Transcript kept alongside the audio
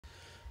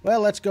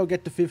Well, let's go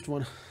get the 5th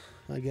one,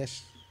 I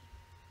guess.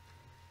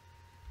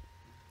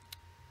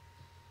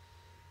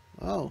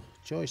 Oh,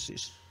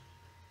 choices.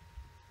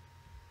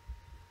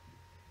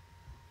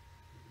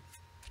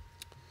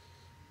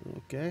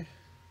 Okay.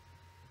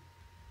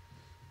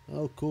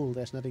 Oh, cool,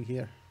 there's nothing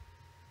here.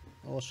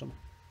 Awesome.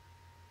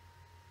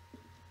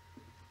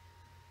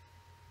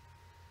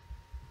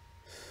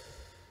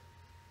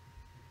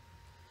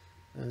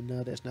 And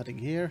now there's nothing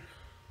here.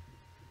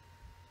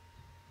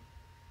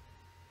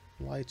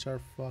 Lights are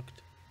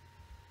fucked.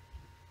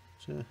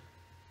 So,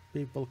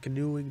 people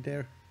canoeing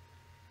there.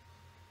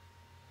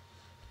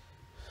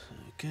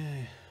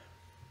 Okay.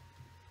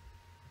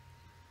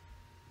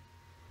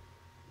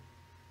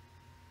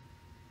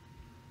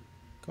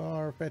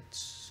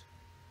 Carpets.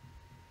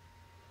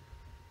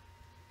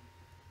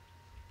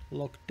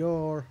 Locked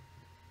door.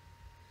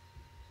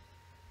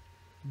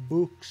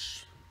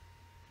 Books.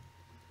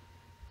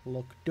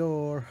 Locked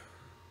door.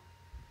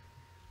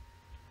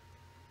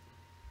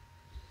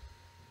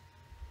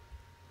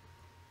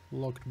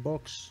 Locked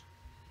box.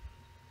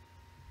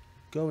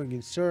 Going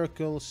in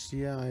circles.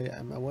 Yeah, I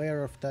am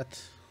aware of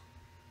that.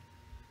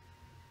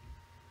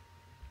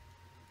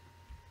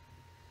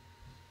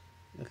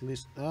 At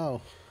least,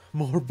 oh,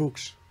 more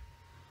books.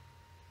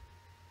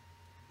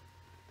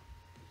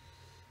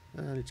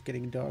 And it's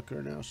getting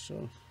darker now,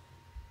 so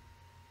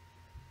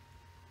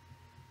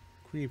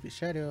creepy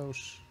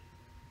shadows.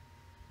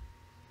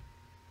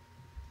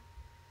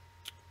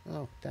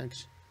 Oh,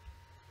 thanks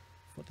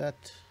for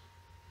that.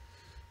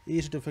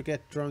 Easy to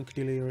forget, drunk,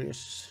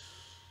 delirious.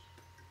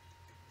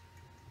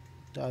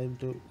 Time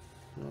to...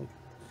 no.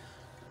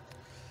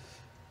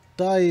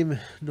 Time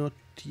not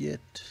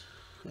yet,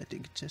 I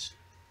think it says.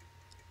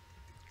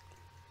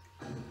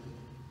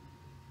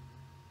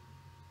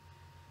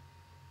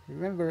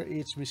 Remember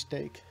each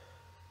mistake.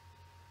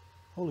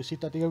 Holy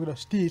shit, I think I'm gonna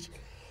sneeze.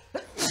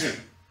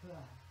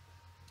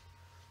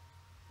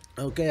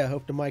 Okay, I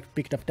hope the mic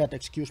picked up that.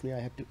 Excuse me,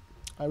 I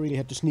really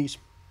had to sneeze.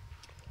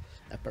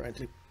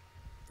 Apparently.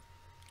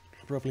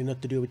 Probably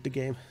not to do with the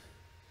game.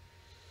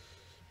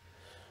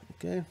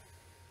 Okay.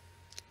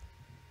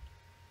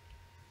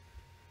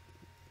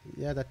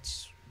 Yeah,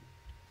 that's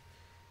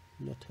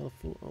not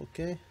helpful.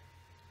 Okay.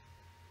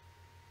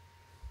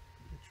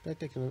 Should I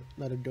take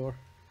another door?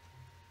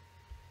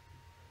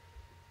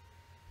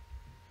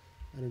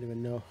 I don't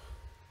even know.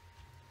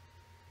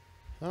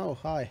 Oh,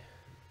 hi.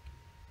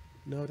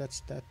 No, that's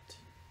that.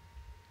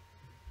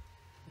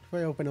 What if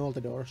I open all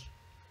the doors?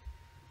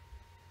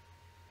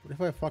 What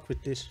if I fuck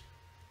with this?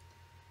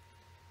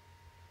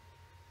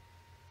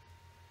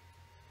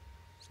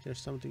 Is there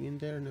something in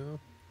there? No.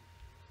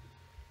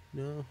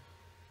 No.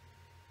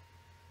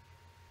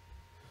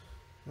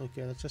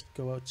 Okay, let's just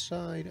go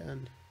outside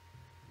and...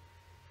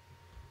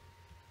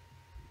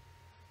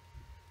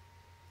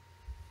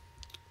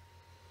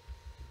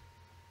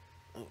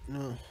 oh,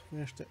 no.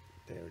 Where's the...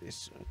 there it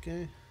is.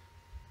 Okay.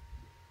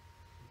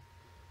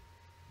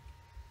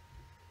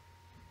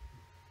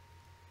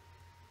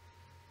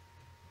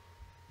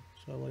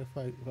 So what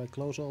if I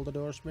close all the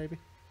doors, maybe?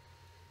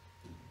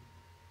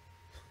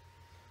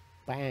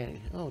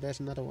 Bang! Oh, there's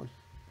another one.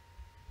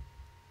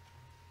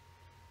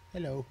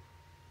 Hello.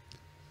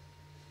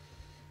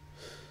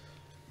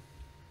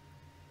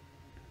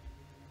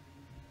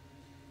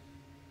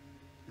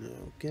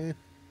 Okay.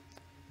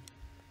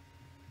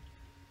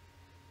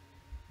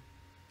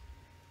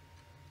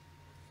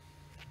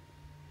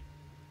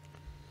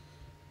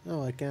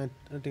 Oh, I can't.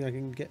 I don't think I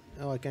can get.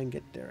 Oh, I can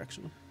get there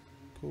actually.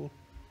 Cool.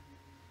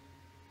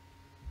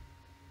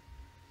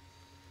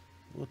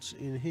 What's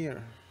in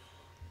here?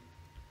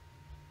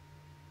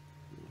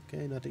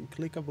 Okay, nothing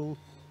clickable.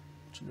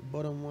 What's in the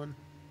bottom one?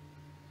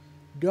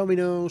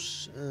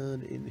 Dominoes,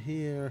 and in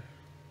here.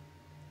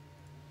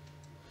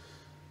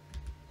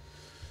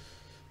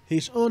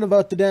 He's on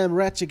about the damn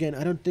rats again.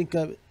 I don't think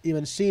I've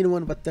even seen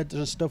one, but that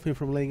doesn't stop him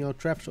from laying out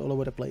traps all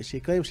over the place. He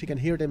claims he can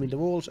hear them in the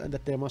walls and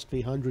that there must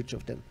be hundreds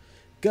of them.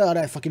 God,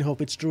 I fucking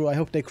hope it's true. I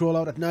hope they crawl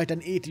out at night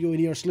and eat you in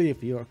your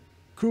sleep. You're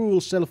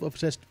cruel,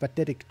 self-obsessed,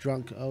 pathetic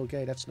drunk.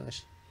 Okay, that's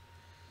nice.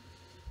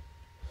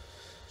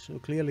 So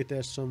clearly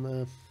there's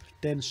some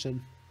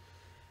tension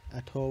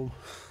at home.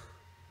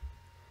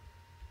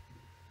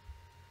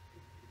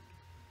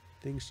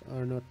 Things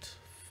are not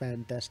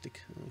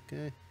fantastic.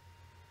 Okay.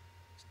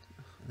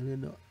 I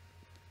don't know.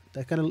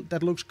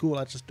 That looks cool.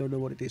 I just don't know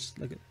what it is.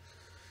 Like a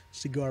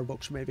cigar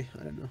box, maybe.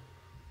 I don't know.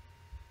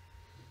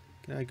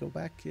 Can I go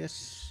back?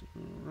 Yes.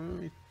 All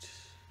right.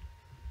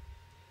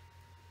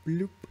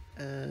 Bloop,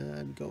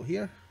 and go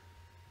here.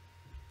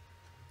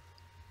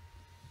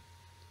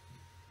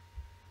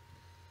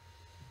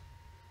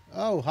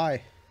 Oh,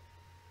 hi.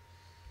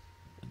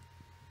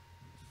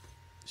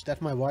 Is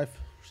that my wife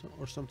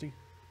or something?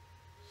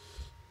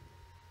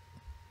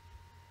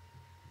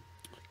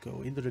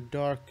 Go into the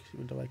dark,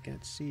 even though I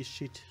can't see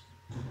shit.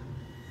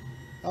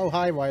 Oh,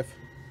 hi, wife.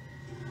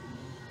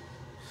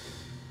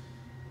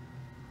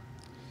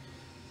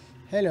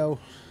 Hello.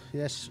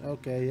 Yes,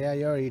 okay, yeah,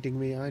 you're eating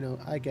me. I know,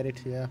 I get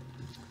it, yeah.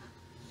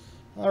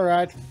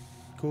 Alright,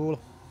 cool,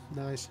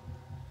 nice.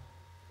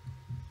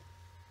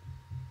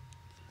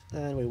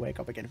 And we wake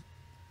up again.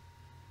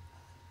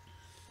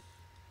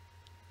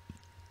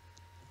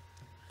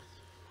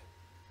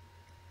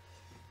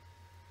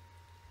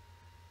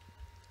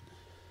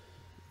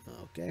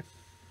 Okay.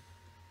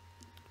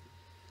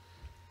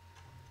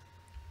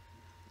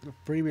 The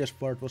previous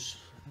part was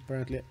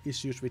apparently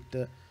issues with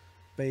the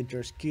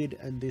painter's kid,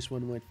 and this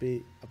one might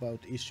be about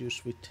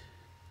issues with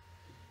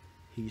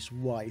his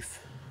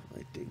wife,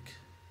 I think.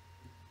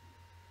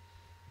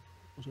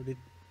 Also did...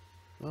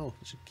 Oh,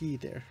 there's a key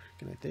there.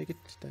 Can I take it?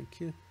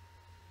 Thank you.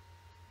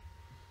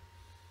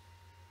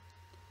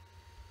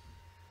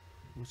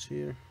 What's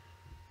here?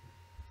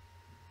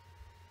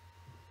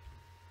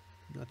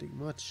 Nothing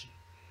much.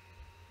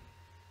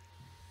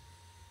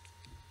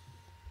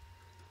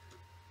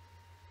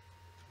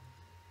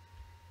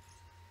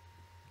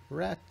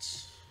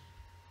 Rats.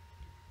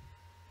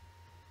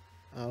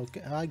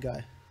 Okay, hi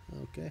guy.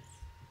 Okay.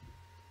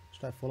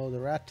 Should I follow the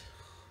rat?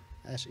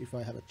 As if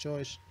I have a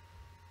choice.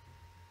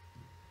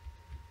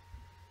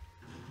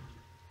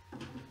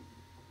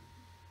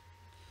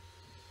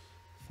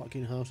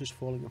 Fucking house is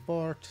falling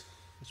apart.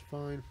 That's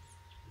fine.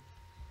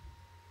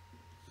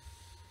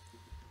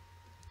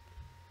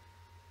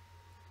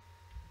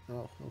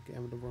 Oh, okay,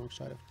 I'm on the wrong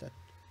side of that.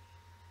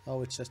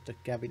 Oh, it's just a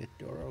cabinet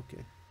door,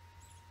 okay.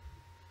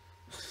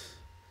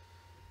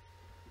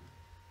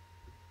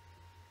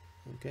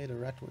 Okay, the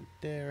rat went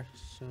there,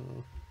 so...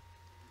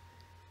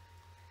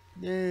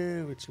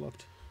 No, it's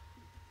locked.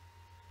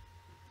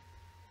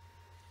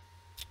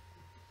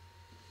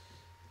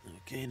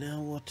 Okay,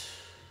 now what?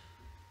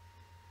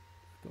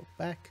 Go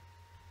back.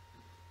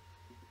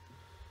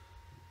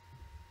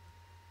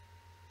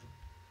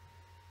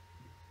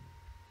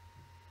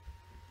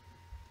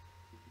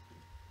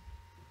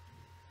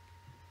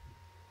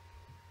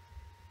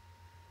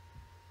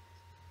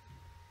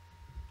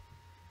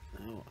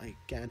 No, I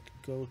can't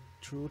go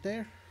through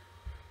there.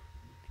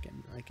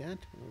 I can't.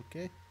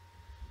 Okay.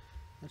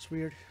 That's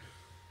weird.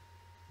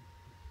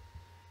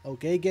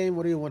 Okay, game,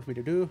 what do you want me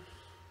to do?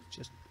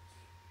 Just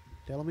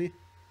tell me,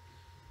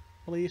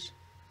 please.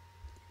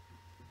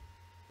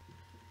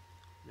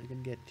 I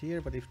can get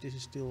here, but if this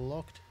is still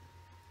locked...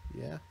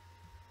 Yeah.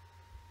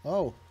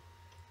 Oh.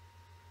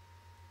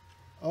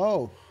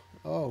 Oh.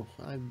 Oh,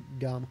 I'm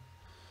dumb.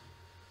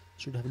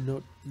 Should have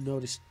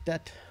noticed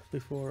that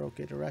before.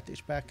 Okay, the rat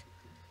is back.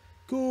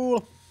 Cool.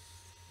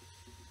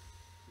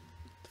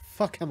 The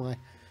fuck am I?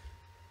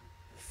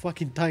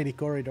 Fucking tiny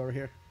corridor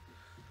here.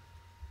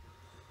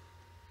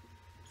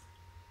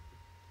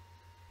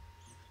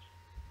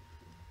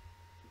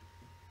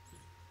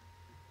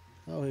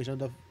 Oh, he's on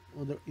the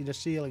in the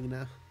ceiling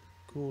now.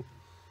 Cool.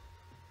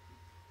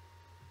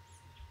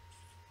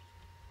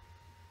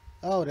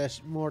 Oh,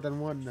 there's more than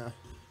one now.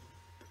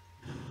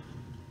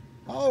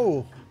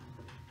 Oh,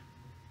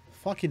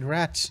 fucking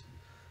rats.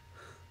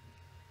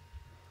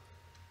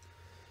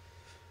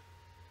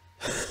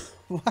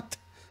 What?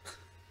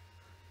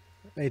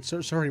 Wait,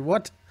 so sorry,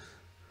 what?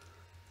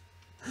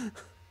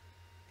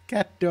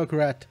 Cat, dog,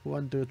 rat.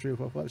 1, 2, 3,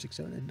 4, 5, 6,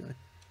 7, 8, 9.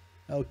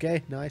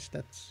 Okay, nice.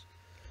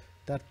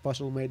 That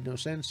puzzle made no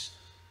sense.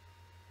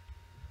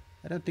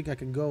 I don't think I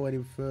can go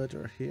any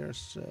further here,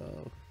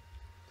 so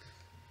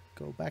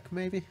go back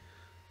maybe.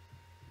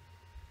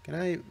 Can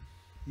I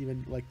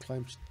even like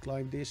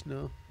climb this?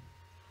 No.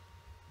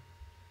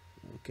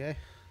 Okay.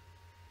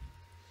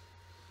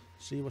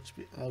 See what's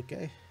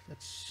okay.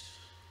 That's...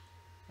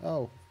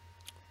 Oh.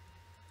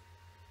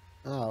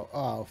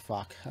 Oh,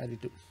 fuck. I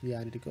need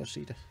to go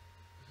see that.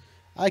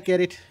 I get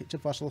it. It's a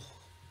puzzle.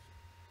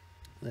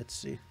 Let's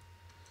see.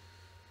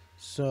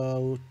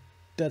 So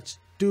that's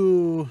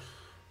 2.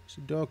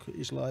 So dog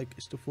is like,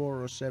 it's the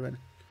 4 or 7.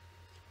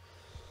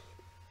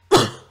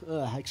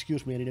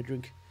 Excuse me, I need a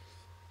drink.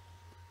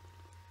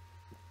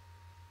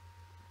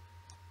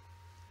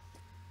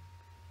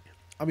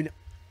 I mean,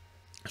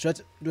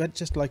 do I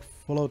just like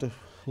follow the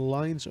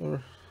lines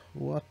or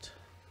what?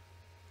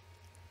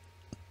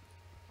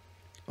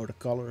 Or the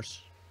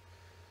colors?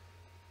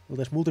 Well,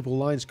 there's multiple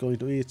lines going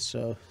to each,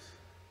 so...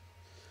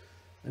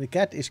 And the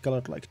cat is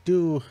colored like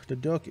 2, the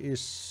dog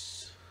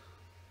is...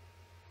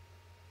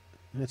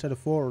 It's either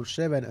 4 or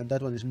 7, and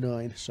that one is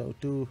 9, so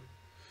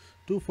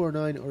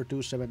 249 or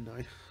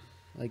 279,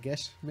 I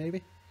guess,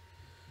 maybe.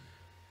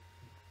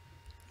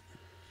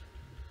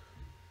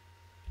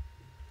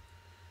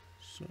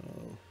 So...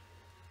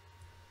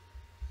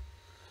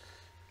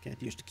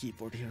 Can't use the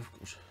keyboard here, of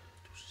course.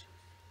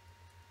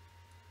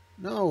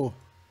 No!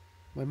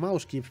 My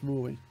mouse keeps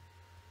moving.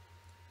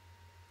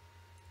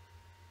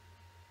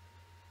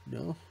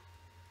 No.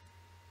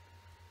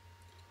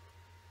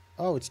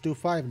 Oh, it's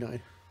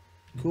 259.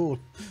 Cool.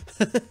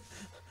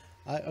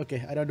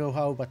 Okay, I don't know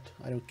how, but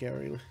I don't care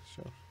really.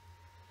 So,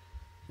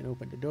 you can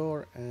open the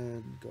door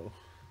and go.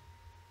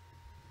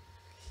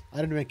 I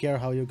don't even care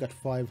how you got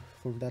 5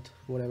 from that,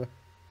 whatever.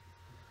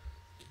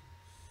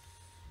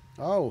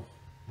 Oh.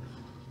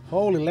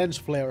 Holy lens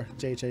flare,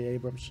 J.J.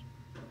 Abrams.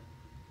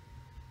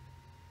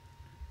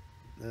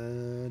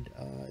 And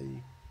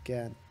I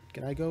can't.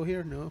 Can I go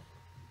here? No.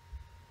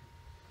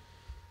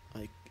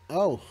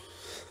 Oh.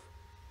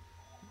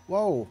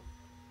 Whoa!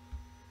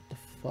 What the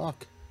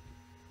fuck?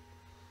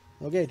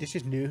 Okay, this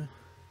is new.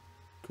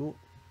 Cool.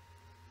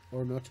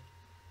 Or not.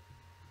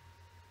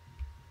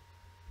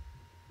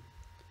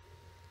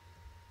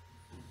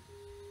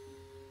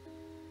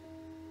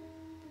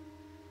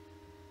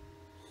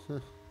 Huh.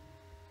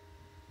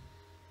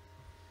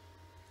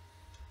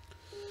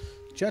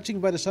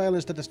 Judging by the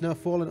silence that has now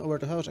fallen over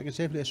the house, I can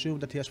safely assume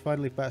that he has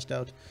finally passed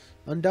out.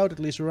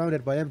 Undoubtedly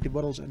surrounded by empty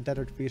bottles and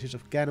tattered pieces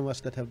of canvas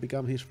that have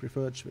become his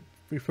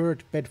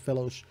preferred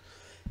bedfellows.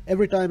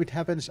 Every time it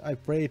happens, I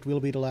pray it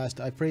will be the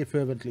last. I pray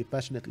fervently,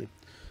 passionately.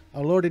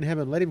 Our Lord in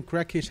heaven, let him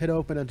crack his head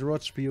open and the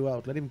rot spew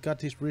out. Let him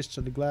cut his wrists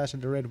on the glass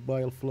and the red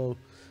bile flow.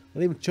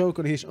 Let him choke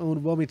on his own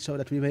vomit so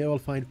that we may all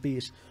find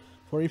peace.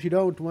 For if you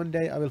don't, one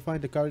day I will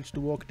find the courage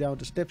to walk down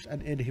the steps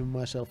and end him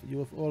myself. You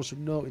will also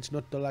know it's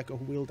not the lack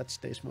of will that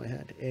stays my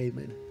hand.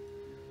 Amen.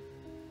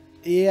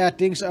 Yeah,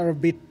 things are a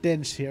bit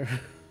tense here.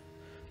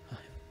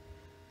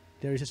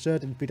 There is a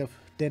certain bit of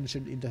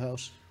tension in the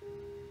house.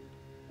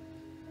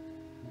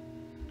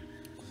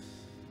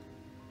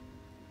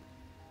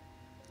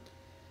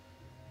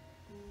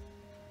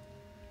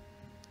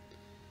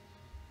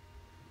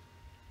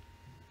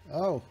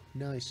 Oh,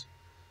 nice.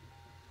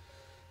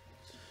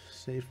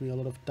 Saves me a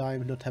lot of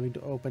time not having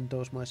to open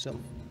those myself.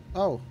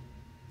 Oh.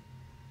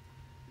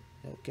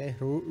 Okay,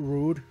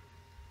 rude.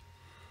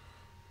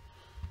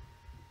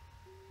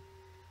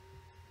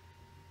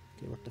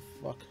 Okay, what the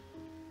fuck?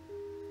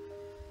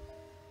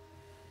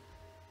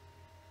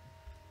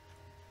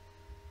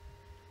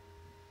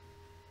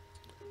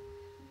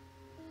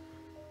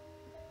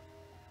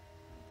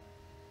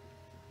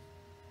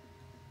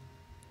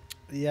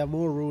 Yeah,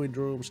 more ruined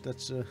rooms,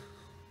 that's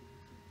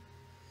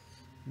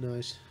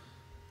nice.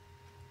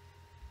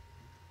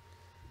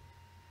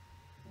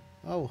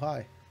 Oh,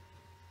 hi.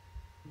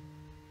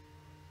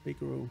 Big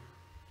room.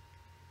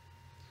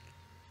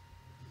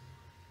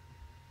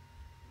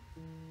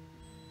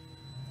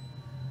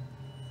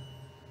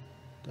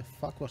 The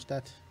fuck was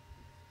that?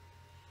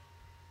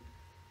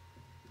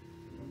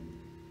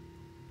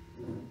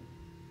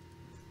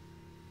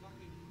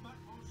 Fucking mutt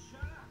won't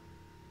shut up.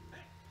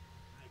 Hey,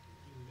 I can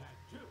do that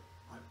too.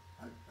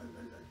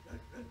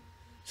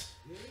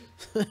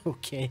 See?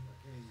 Okay.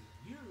 Can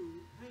you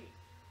paint?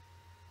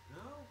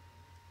 No?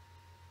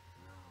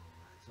 No,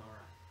 that's all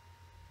right.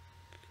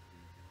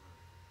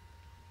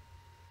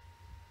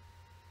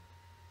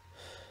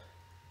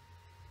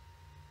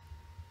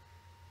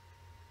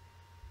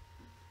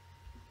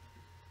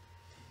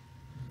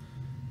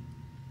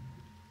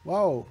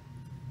 Whoa.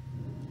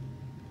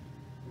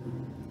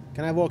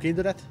 Can I walk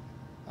into that?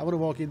 I want to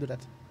walk into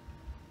that.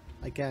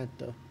 I can't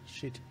though.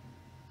 Shit.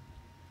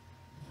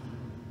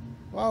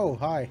 Whoa,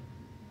 hi.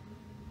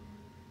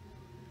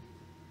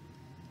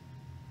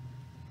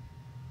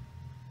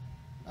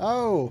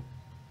 Oh.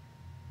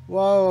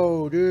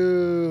 Whoa,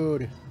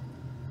 dude.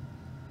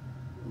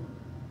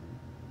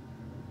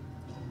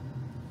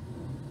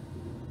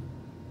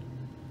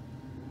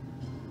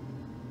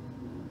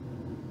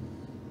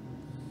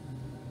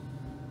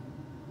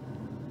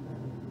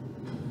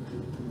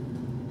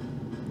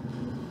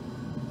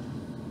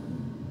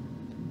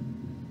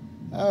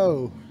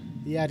 Oh,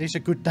 yeah, this is a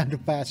good time to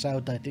pass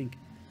out, I think.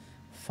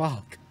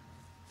 Fuck.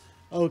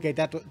 Okay,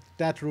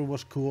 that room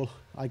was cool.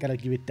 I gotta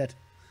give it that.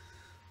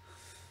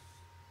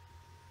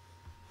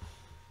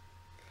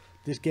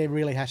 This game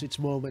really has its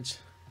moments,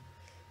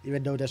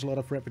 even though there's a lot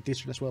of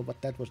repetition as well.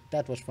 But that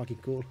was fucking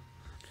cool.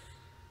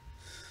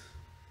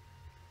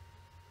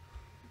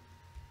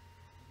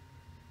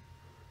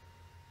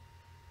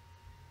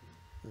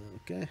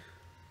 Okay.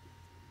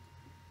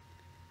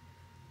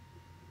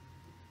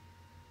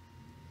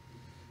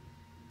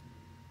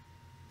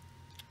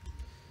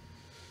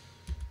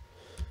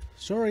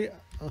 Sorry,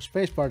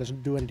 spacebar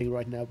doesn't do anything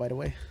right now, by the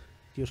way.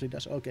 It usually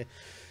does. Okay.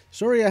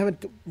 Sorry I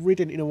haven't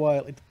written in a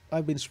while.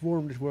 I've been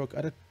swarmed with work.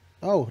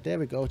 Oh, there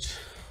we go. It's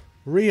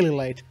really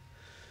late.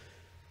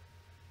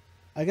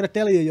 I gotta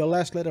tell you, your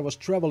last letter was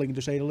troubling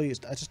to say the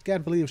least. I just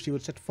can't believe she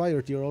would set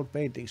fire to your own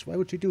paintings. Why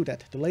would she do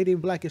that? The lady in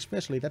black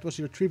especially. That was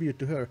your tribute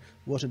to her,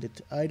 wasn't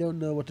it? I don't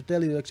know what to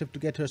tell you except to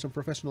get her some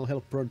professional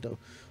help pronto.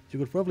 You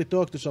could probably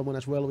talk to someone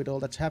as well with all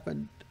that's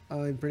happened.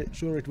 I'm pretty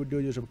sure it would do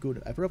you some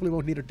good. I probably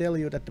won't need to tell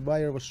you that the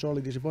buyer was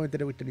sorely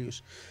disappointed with the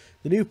news.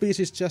 The new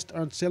pieces just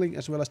aren't selling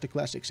as well as the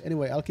classics.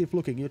 Anyway, I'll keep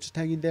looking. You just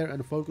hang in there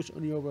and focus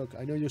on your work.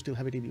 I know you still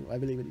have it in you. I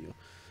believe in you.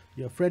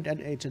 Your friend and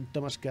agent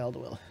Thomas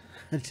Caldwell.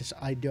 And it says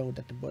I don't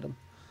at the bottom.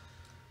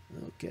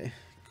 Okay,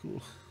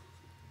 cool.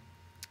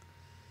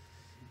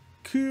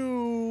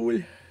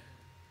 Cool.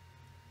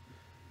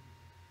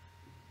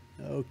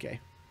 Okay.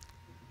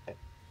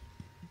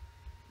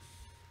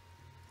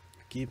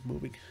 Keep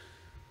moving.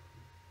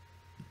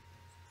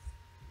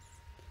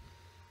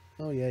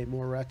 Oh yay,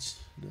 more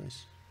rats.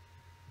 Nice.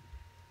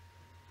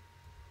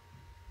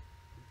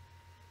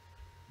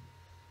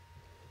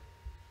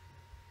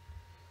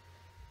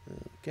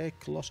 Okay,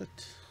 closet.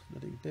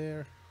 Nothing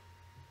there.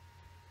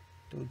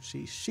 Don't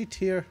see shit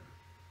here.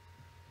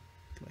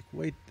 Like,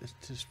 wait,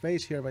 there's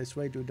space here, but it's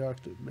way too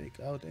dark to make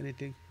out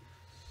anything.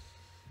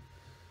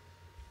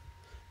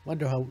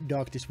 Wonder how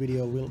dark this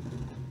video will...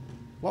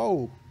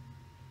 Whoa!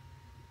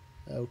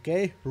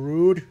 Okay,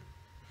 rude.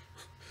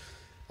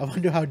 I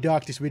wonder how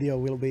dark this video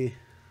will be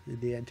in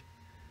the end.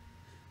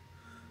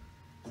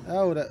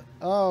 Oh,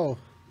 oh!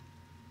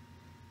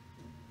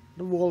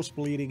 The wall's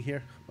bleeding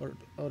here. Or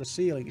the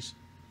ceiling is...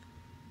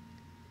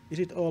 Is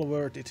it all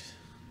worth it?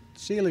 The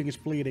ceiling is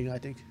bleeding, I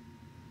think.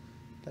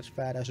 That's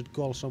bad, I should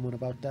call someone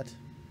about that.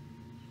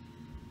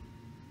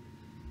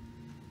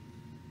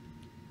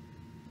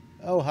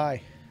 Oh,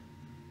 hi.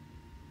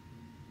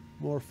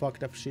 More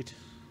fucked up shit.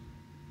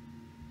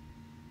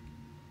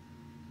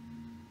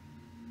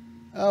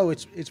 Oh,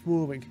 it's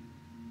moving.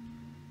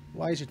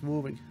 Why is it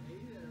moving? Hey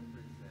there,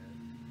 princess.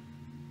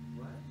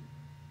 What?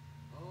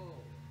 Oh,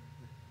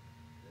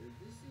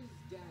 this is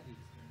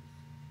Daddy's house.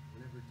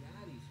 Whenever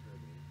Daddy's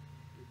hurting,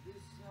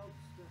 this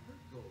helps the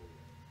hurt go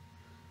away.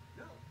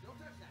 No, don't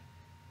touch that.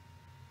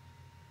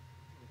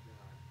 Oh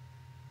God,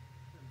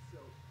 I'm so.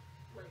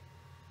 Wait,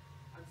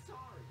 I'm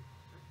sorry.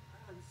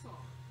 I'm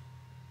sorry.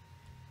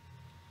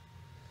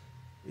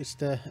 It's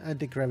the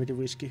anti-gravity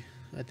whiskey,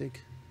 I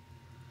think.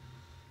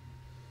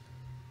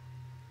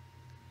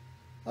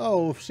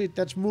 Oh shit,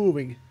 that's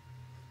moving.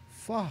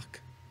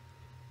 Fuck.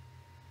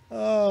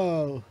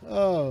 Oh,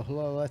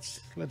 well,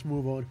 let's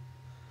move on.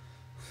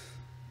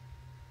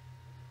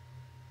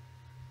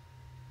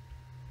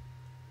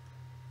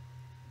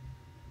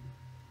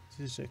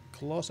 This is a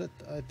closet,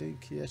 I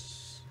think,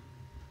 yes.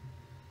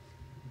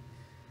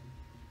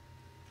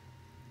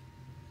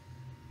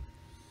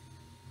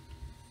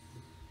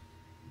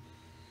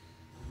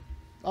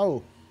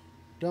 Oh,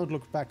 don't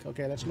look back.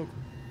 Okay, let's look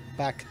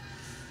back.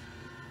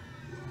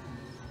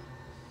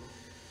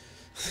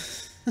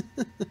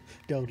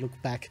 Don't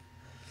look back.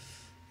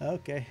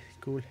 Okay,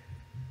 cool.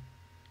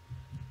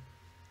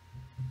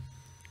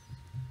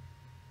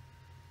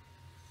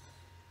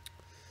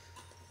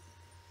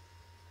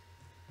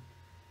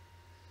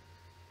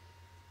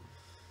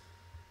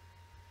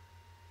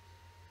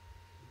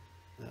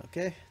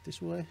 Okay,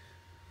 this way.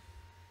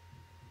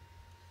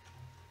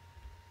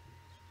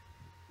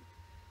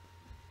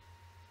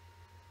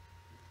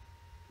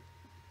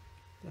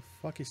 The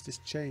fuck is this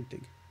chain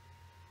thing?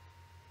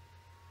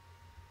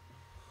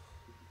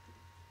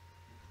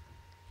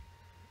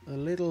 A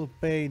little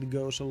pain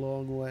goes a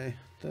long way.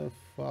 The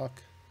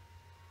fuck?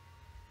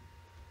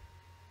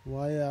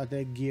 Why are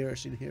there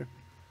gears in here?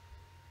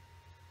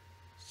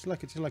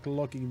 It's like a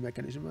locking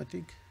mechanism, I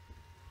think.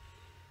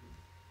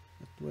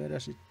 But where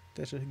does it?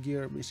 There's a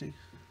gear missing.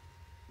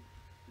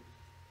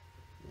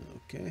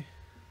 Okay.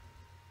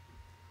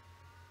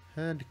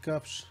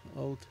 Handcuffs,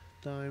 old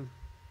time.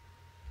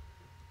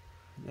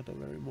 Not a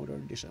very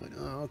modern design.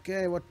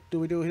 Okay, what do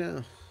we do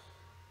now?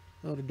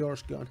 Oh, the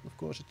door's gone.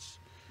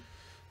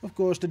 Of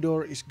course the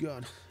door is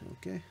gone.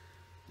 Okay.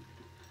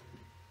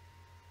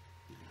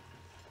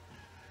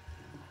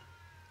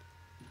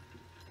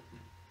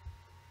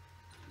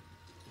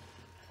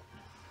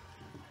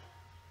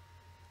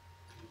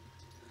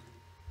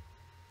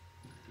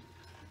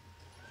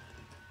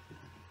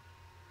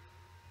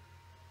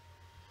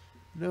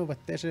 No, but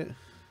there's a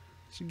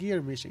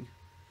gear missing.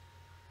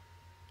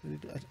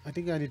 I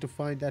think I need to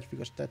find that,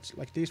 because that's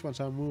like these ones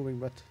are moving,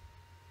 but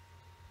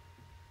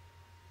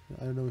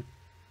I don't know.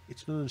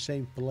 It's not on the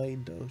same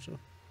plane though, so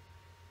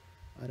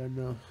I don't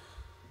know.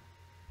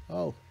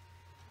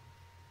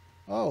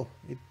 Oh,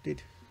 it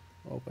did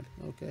open.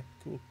 Okay,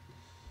 cool.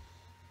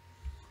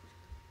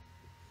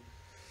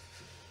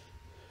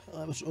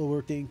 I was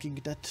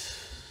overthinking that.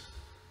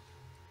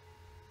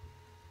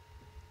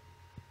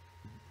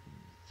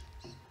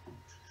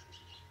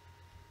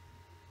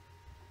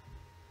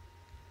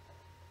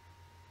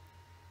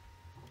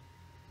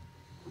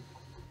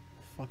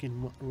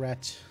 Fucking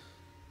rat.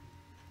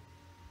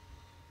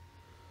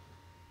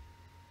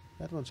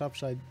 That one's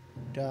upside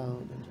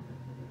down.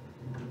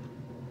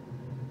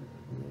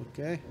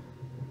 Okay.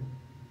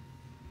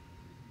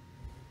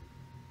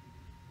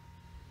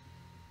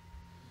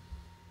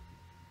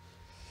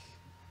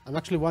 I'm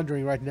actually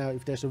wondering right now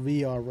if there's a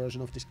VR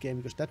version of this game,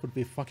 because that would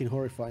be fucking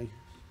horrifying.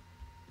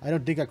 I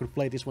don't think I could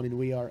play this one in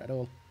VR at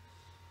all.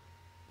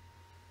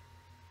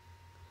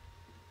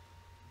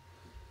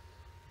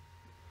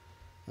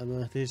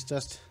 This is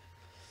just...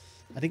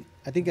 I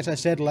think as I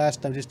said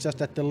last time, it's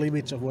just at the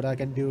limits of what I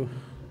can do.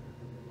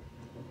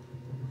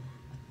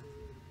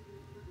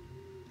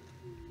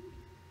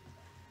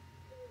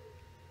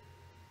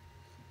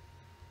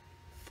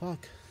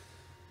 Fuck.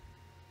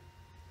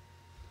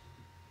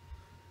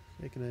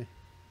 Okay, can I...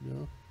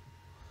 No.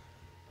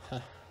 Huh.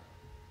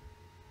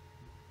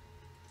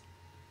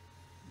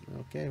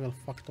 Okay, well,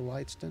 fuck the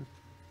lights then.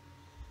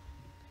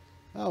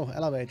 Oh,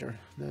 elevator.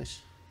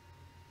 Nice.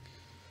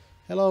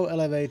 Hello,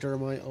 elevator,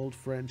 my old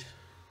friend.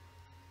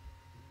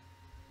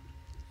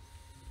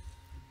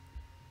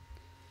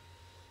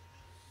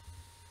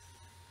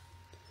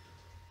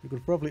 You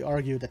could probably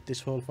argue that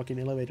this whole fucking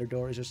elevator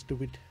door is a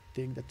stupid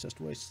thing that just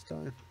wastes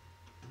time.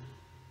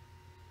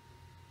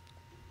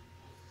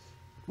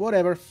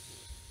 Whatever.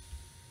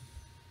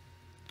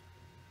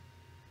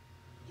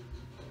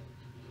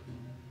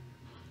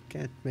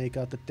 Can't make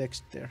out the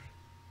text there.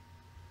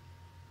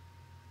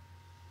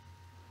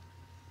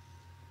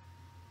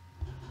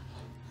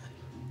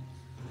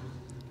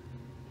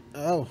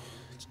 Oh,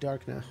 it's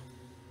dark now.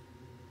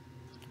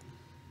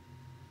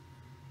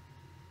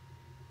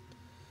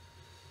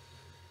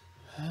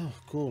 Oh,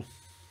 cool.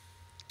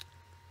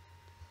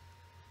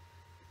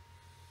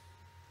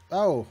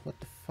 Oh, what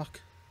the fuck?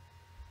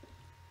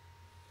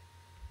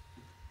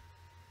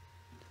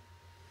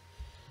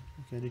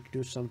 Okay, I need to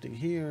do something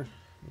here.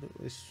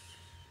 What is...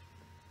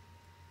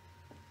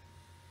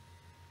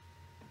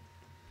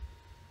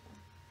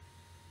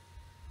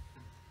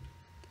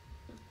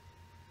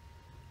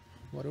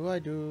 What do I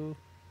do?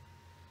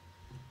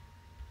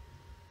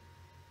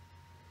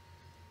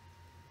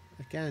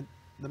 I can't.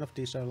 None of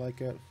these are like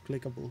a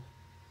clickable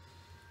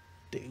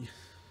thing.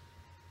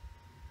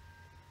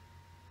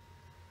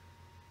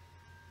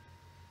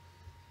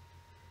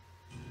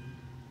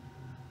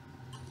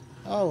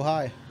 Oh,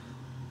 hi.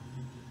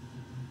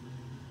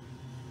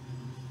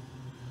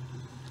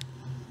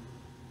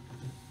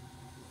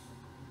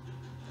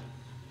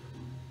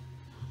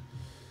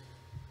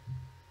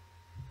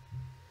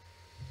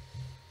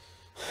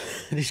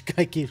 This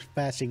guy keeps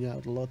passing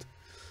out a lot, it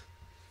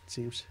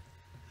seems.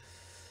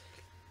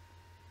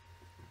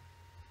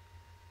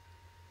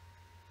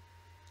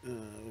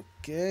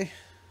 Okay.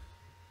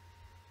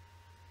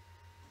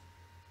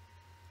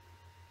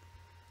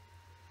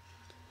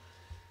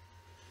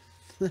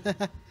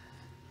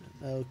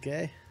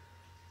 Okay.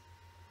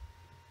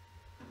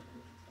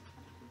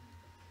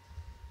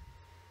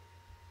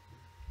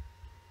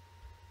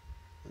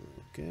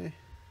 Okay.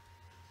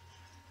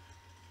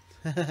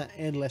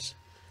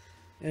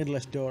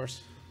 endless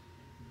doors.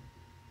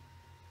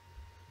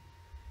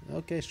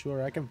 Okay,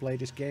 sure, I can play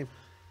this game.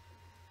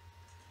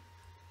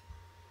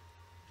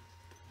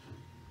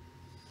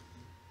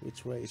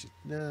 Which way is it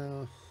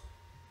now?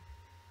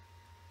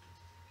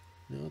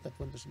 No, that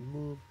one doesn't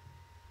move.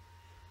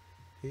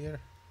 Here?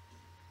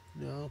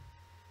 No.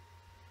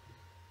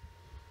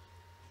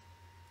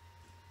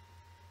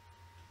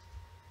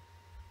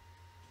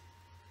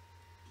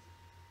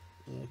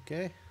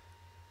 Okay.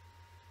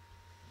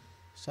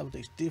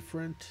 Something's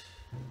different.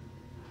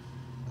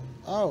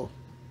 Oh.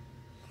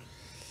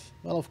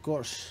 Well, of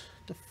course.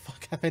 What the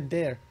fuck happened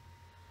there?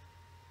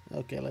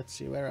 Okay, let's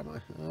see. Where am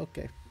I?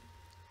 Okay.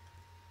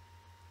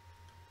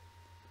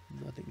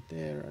 Nothing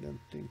there, I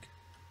don't think.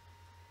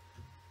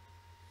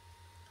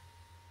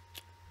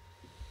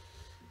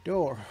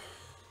 Door.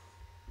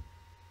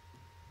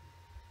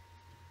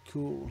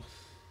 Cool.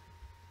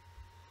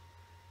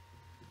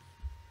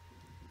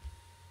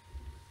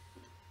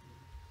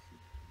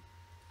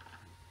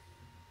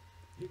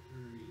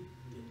 Hickory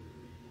dickory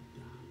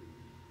dock.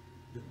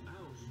 The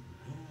mouse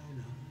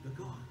ran up the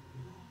clock.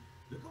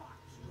 The clock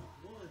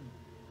struck one.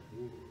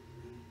 Four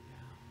ran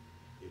down.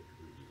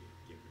 Hickory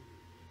dickory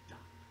dock.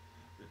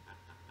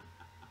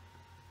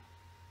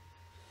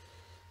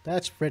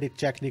 That's pretty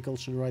Jack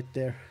Nicholson right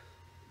there.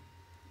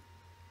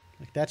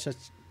 Like that's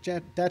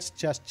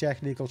just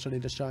Jack Nicholson in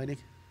The Shining.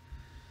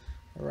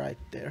 Right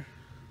there.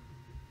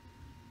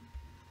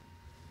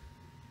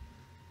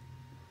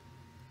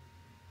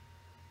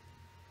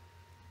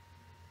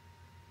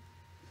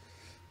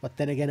 But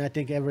then again, I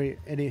think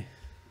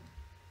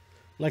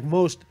like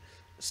most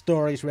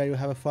stories where you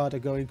have a father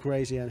going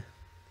crazy and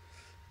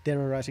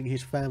terrorizing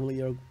his family,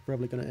 you're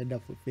probably gonna end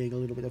up with being a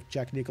little bit of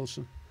Jack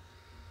Nicholson.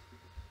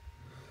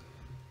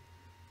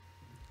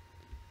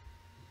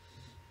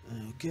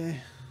 Okay.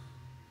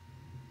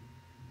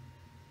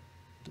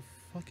 The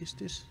fuck is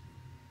this?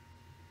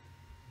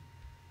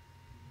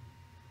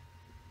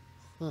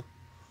 Huh.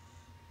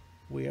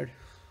 Weird.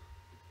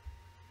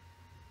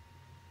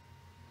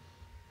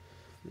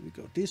 Let me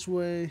go this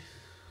way.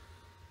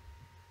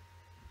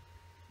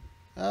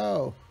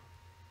 Oh.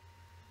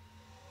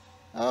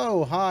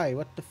 Oh, hi.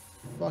 What the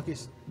fuck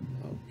is...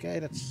 Okay,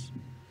 that's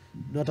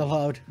not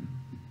allowed.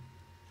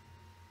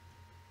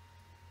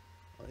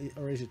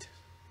 Or is it?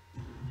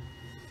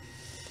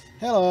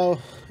 Hello,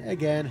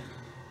 again.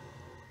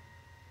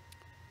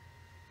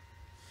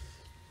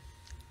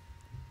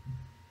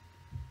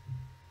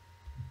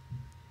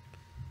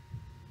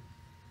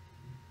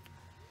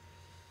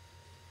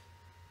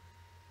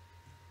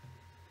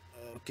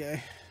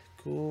 Okay,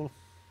 cool.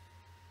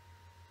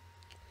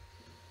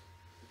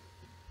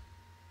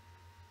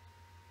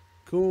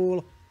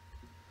 Cool.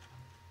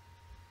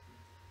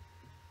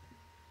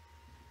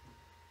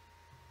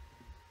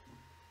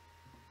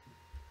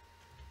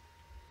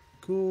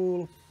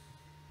 Cool.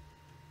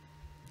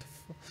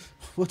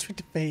 What's with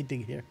the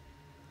painting here?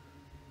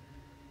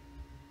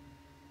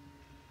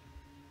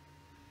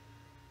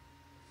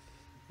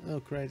 Oh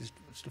great,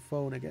 it's the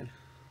phone again.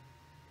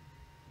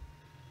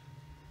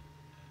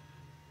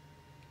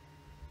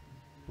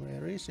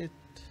 Where is it?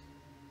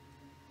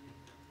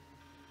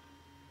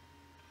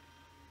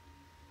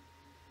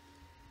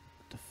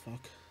 What the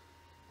fuck?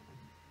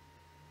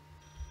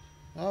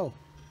 Oh,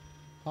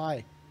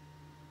 hi.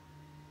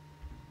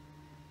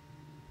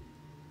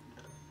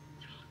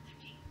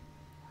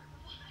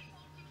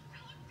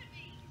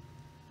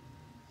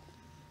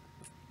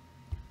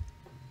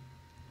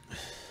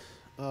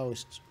 Oh,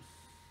 it's...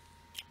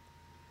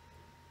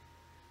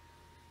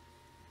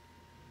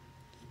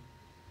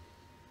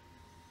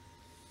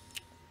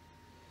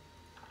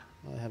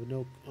 I have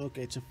no...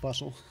 Okay, it's a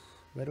puzzle.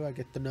 Where do I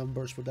get the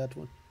numbers for that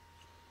one?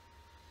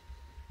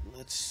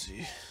 Let's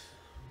see.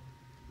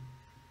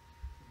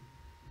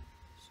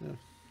 So,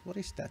 what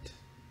is that?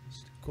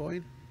 Is it a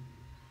coin?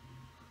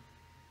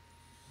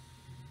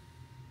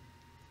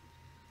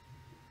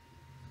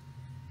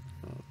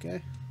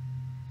 Okay.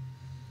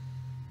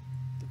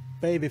 The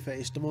baby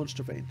face, the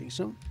monster painting.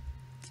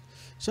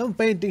 Some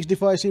paintings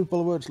defy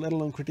simple words, let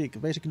alone critique.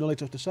 Basic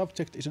knowledge of the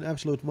subject is an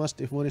absolute must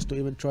if one is to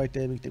even try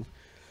taming them.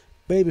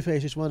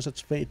 Babyface is one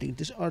such painting.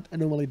 This art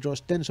anomaly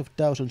draws tens of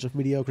thousands of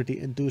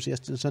mediocrity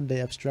enthusiasts and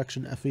Sunday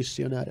abstraction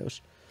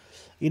aficionados.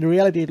 In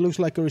reality, it looks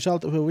like a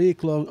result of a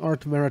week-long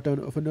art marathon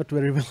of a not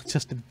very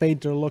well-adjusted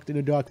painter locked in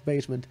a dark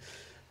basement.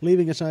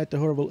 Leaving aside the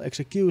horrible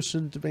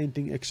execution, the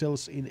painting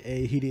excels in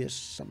a hideous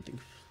something.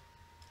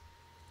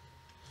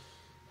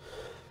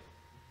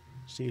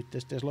 See,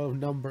 there's a lot of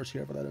numbers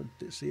here, but I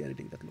don't see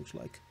anything that looks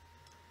like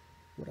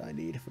what I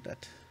need for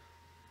that.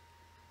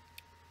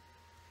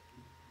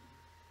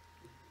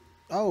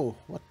 Oh,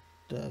 what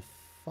the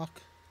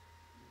fuck?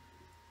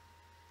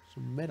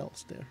 Some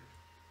medals there.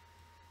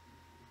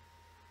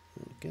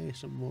 Okay,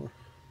 some more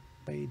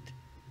paint.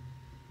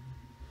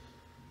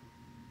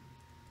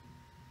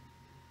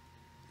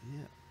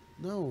 Yeah.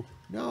 No,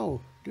 no,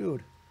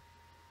 dude.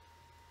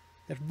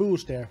 There's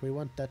booze there. We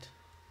want that.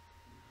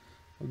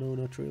 Oh, no,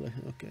 not really.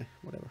 Okay,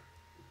 whatever.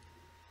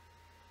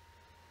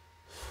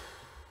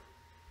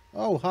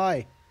 Oh,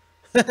 hi.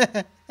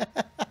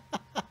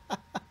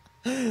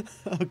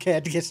 Okay, I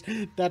guess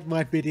that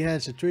might be the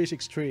answer.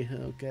 363.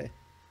 Okay.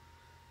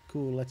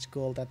 Cool, let's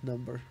call that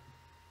number.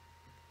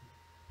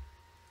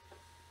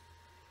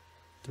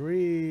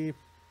 3,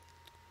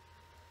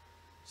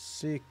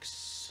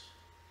 6,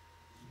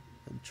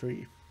 and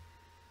 3.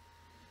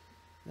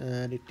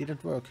 And it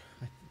didn't work.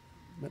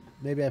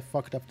 Maybe I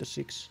fucked up the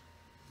 6.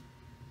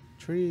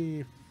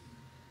 3,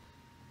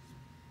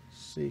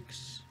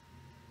 6,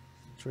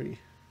 3.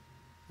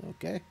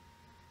 Okay.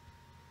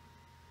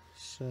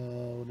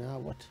 So now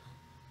what?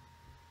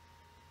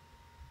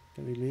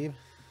 Can we leave?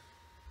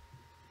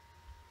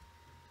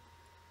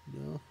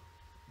 No.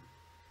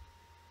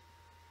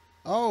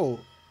 Oh!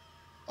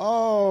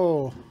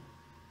 Oh!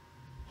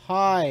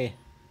 Hi!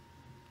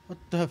 What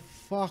the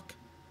fuck?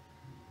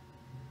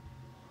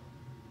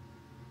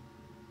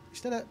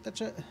 Is that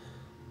that's a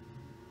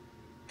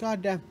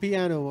goddamn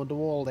piano on the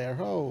wall there?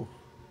 Oh!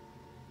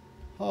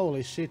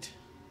 Holy shit!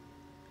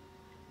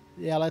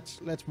 Yeah,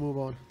 let's move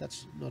on.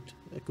 That's not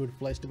a good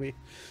place to be.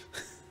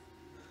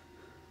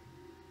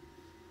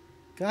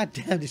 God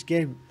damn, this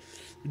game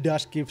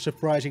does keep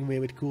surprising me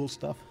with cool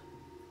stuff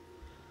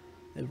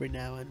every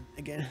now and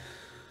again.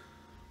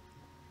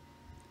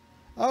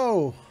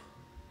 Oh!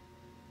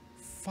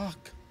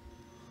 Fuck.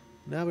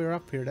 Now we're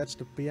up here. That's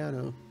the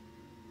piano.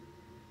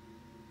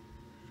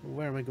 So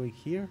where am I going?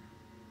 Here?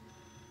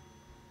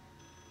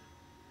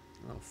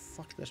 Oh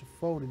fuck, there's a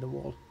phone in the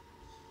wall.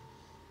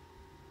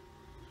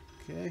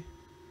 Okay.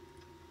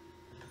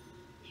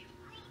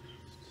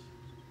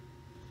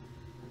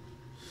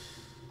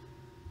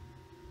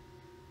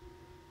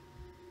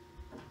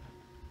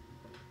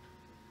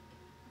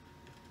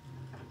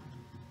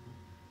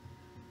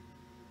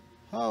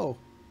 Oh.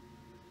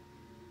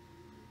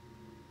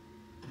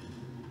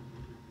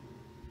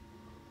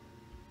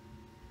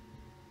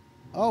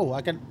 Oh,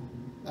 I can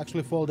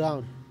actually fall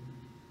down.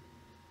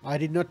 I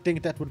did not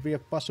think that would be a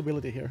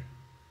possibility here.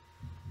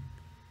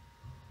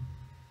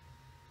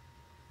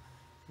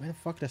 Where the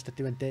fuck does that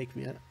even take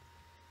me?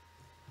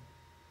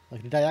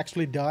 Like, did I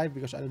actually die?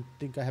 Because I don't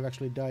think I have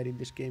actually died in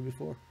this game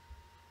before.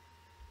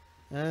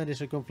 And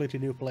it's a completely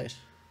new place.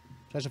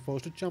 So I'm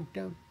supposed to jump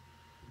down?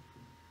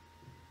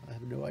 I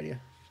have no idea.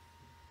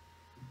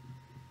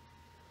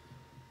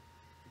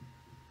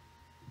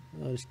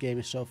 Oh, this game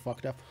is so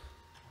fucked up.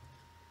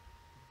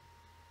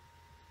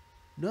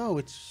 No,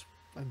 it's...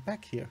 I'm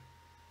back here.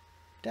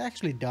 Did I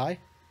actually die?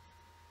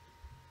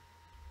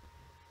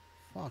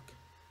 Fuck.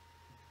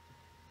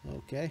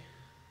 Okay.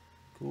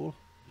 Cool.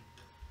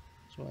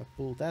 So I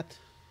pulled that.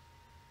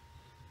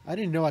 I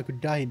didn't know I could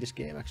die in this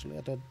game, actually.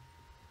 I thought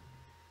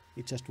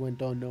it just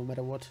went on no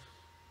matter what.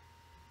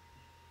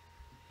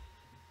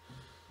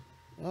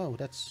 Oh,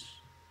 that's...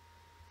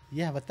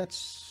 Yeah, but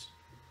that's...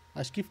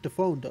 I skipped the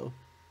phone, though.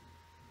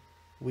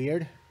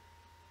 Weird.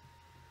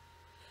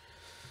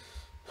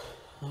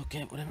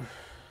 Okay, whatever.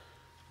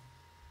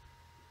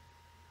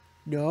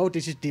 No,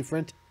 this is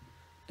different.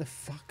 The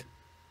fuck?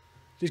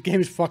 This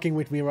game is fucking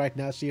with me right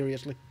now,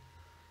 seriously.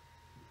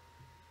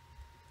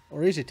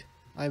 Or is it?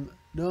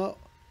 No.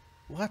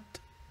 What?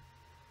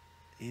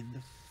 In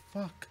the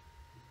fuck?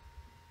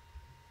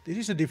 This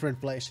is a different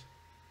place.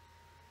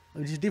 I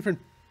mean, this is a different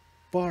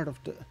part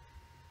of the...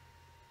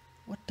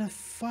 What the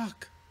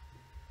fuck?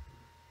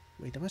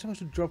 Wait, am I supposed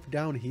to drop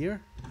down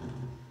here?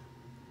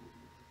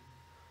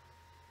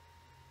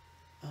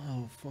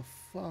 Oh, for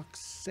fuck's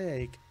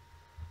sake.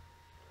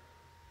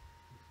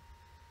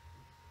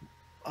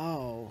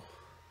 Oh.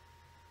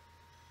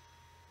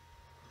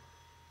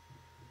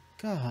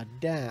 God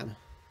damn.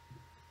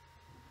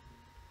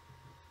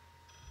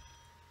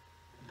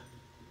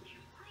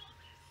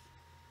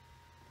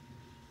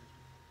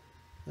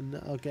 And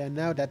okay,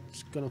 now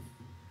that's gonna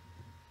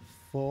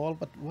fall,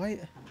 but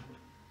why?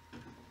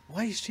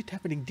 Why is shit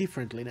happening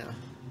differently now?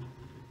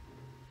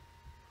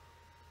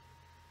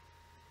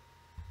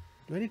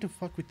 Do I need to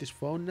fuck with this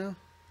phone now?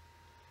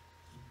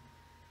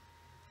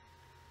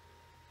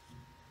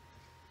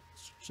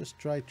 Let's just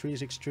try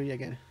 363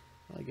 again,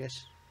 I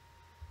guess.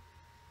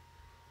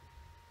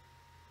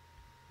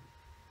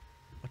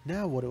 But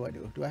now what do I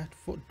do? Do I have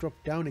to drop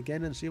down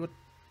again and see what...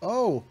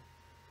 Oh!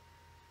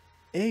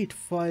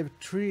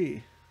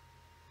 853.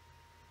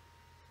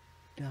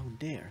 Down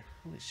there.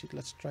 Holy shit,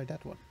 let's try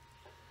that one.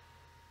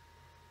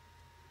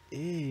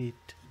 8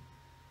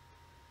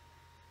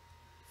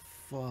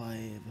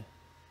 5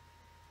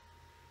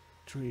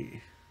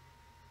 3.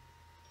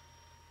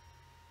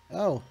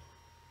 Oh,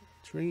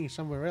 it's ringing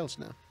somewhere else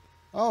now.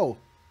 Oh,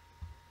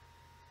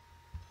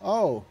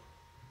 oh,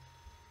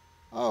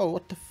 oh!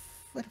 What the?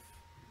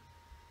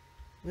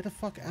 Where the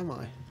fuck am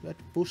I? Do I have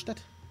to push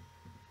that?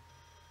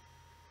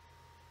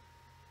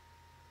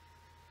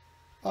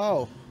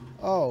 Oh,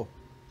 oh!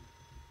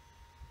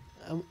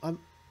 I'm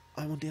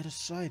on the other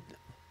side.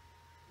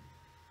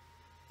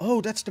 Oh,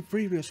 that's the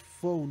previous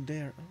phone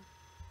there. Oh.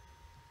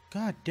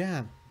 God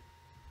damn.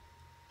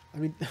 I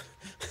mean,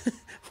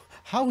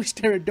 how is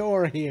there a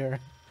door here?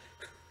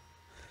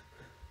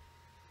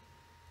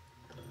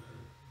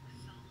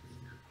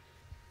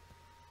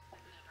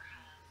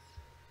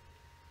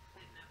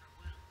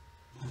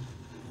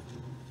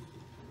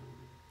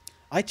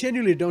 I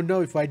genuinely don't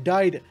know if I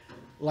died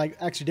like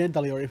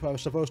accidentally or if I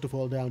was supposed to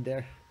fall down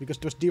there, because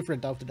it was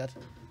different after that,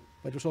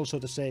 but it was also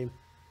the same.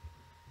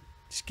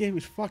 This game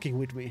is fucking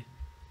with me.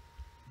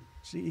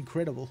 It's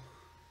incredible.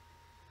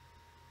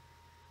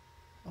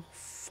 Oh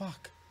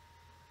fuck.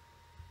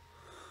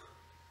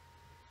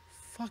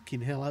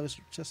 Fucking hell, I was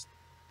just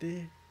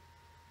there.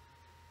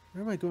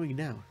 Where am I going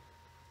now?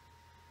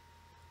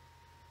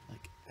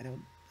 Like,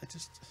 I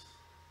just...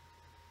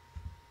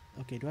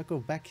 Okay, do I go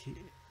back here?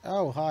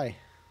 Oh, hi,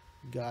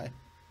 guy.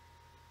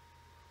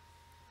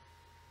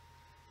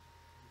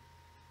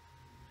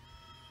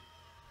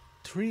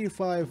 Three,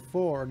 5,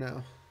 4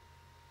 now.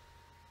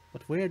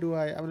 But where do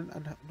I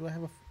do I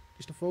have a...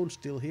 Is the phone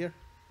still here?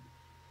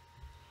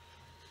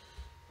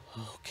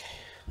 Okay,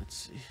 let's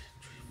see.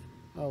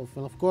 Oh,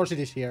 well, of course it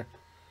is here.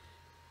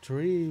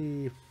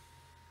 3,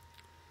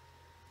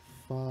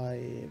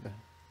 5,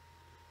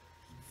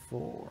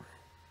 4.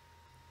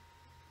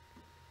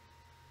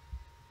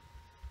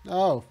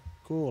 Oh,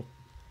 cool.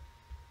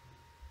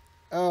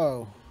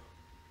 Oh.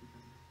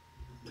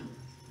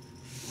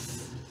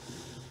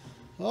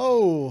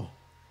 Oh.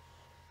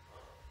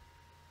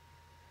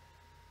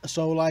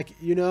 So, like,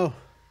 you know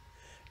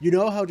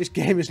how this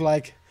game is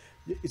like,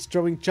 it's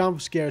throwing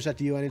jump scares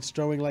at you and it's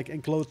throwing like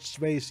enclosed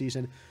spaces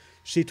and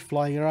shit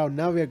flying around.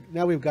 Now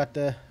we've got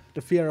the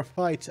fear of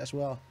heights as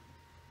well.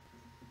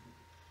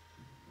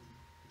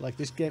 Like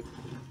this game.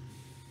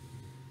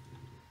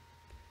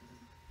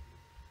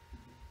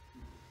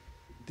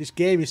 This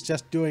game is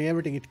just doing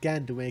everything it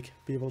can to make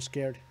people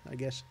scared, I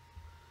guess.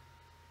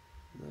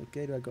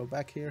 Okay, do I go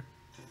back here?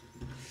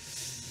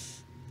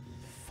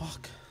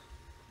 Fuck.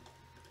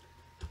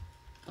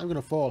 I'm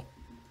gonna fall.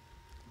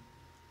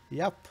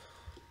 Yep.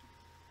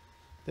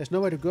 There's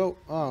nowhere to go.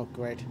 Oh,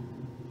 great.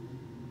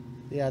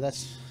 Yeah,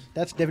 that's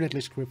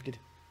definitely scripted.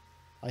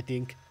 I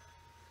think.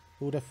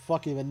 Who the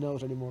fuck even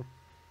knows anymore?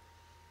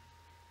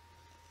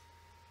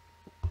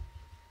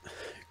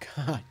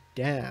 God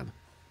damn.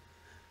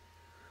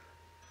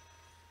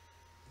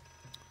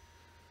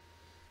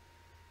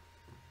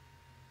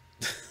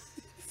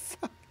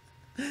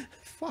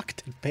 Fuck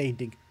that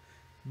painting.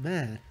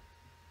 Man.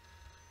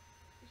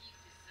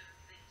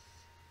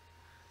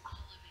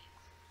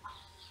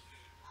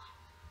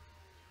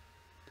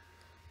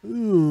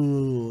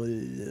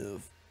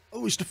 Ooh.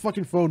 Oh, is the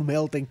fucking phone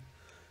melting?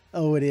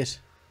 Oh, it is.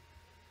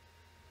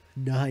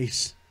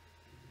 Nice.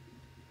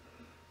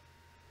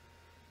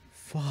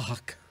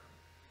 Fuck.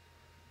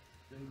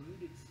 I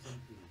needed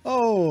something.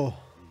 Oh.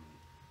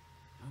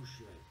 How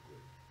should I put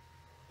it?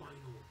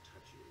 Final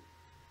touches.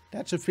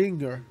 That's a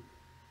finger.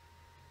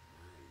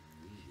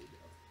 I needed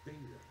a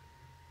finger.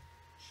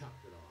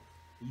 Chopped it off,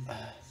 easily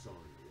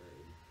sawing away,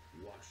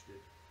 washed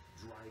it,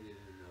 dried it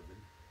in an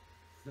oven,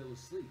 fell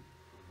asleep,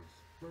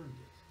 almost burned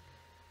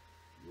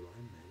it. Will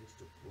I manage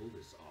to pull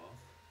this off?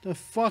 The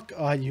fuck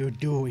are you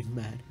doing,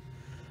 man?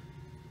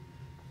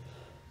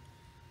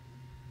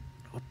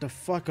 What the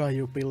fuck are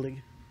you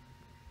building?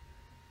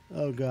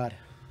 Oh god.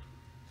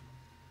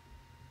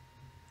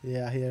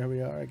 Yeah, here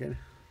we are again.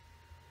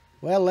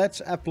 Well,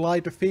 let's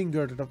apply the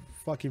finger to the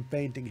fucking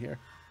painting here.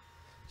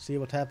 See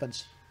what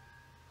happens.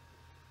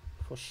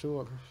 For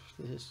sure.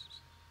 This is...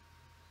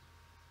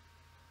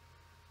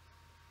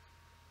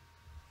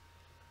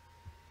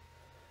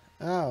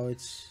 Oh,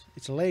 it's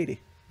a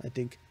lady, I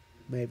think.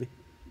 Maybe.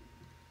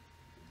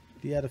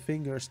 Yeah, the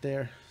finger's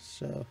there,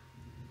 so...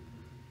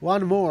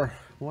 One more.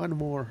 One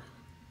more.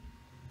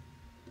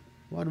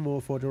 One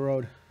more for the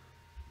road.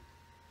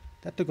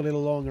 That took a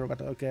little longer,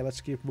 but okay,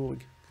 let's keep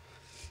moving.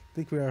 I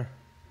think we are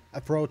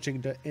approaching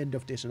the end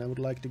of this, and I would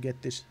like to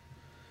get this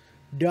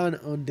done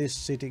on this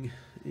sitting,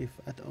 if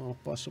at all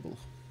possible.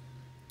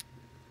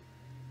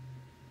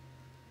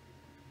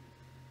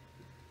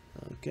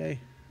 Okay,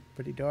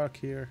 pretty dark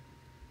here.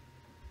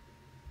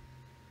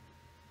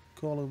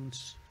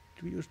 Columns.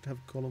 Do we used to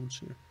have columns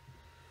here?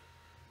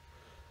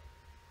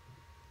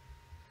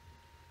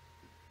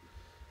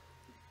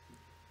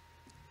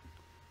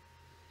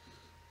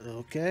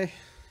 Okay.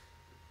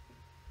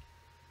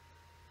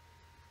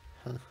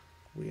 Huh,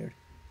 weird.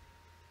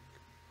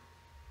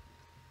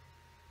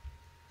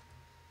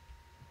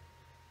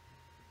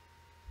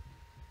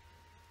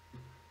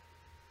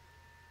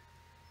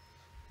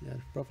 Yeah,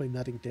 there's probably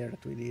nothing there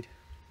that we need.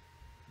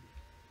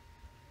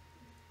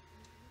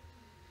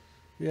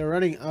 We are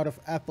running out of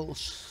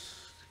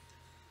apples.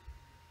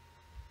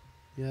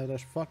 Yeah,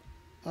 there's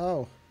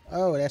Oh,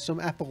 there's some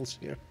apples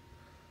here.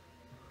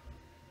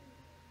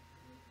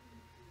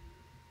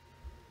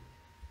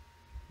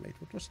 Wait,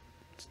 what's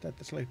that?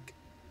 That's like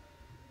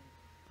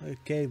a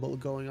cable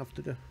going up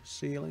to the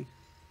ceiling.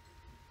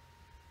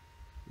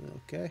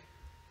 Okay.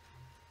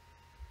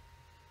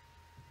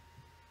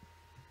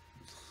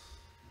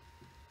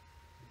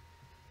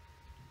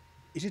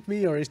 Is it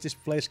me, or is this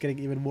place getting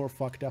even more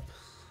fucked up?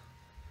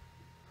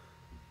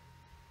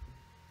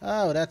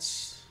 Oh,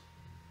 that's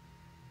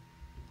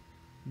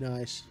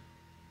nice.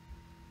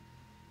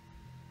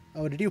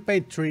 Oh, did you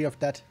paint 3 of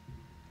that?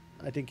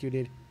 I think you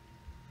did.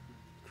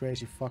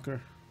 Crazy fucker.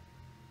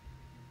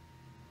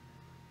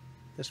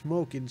 There's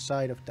smoke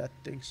inside of that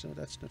thing, so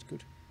that's not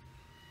good.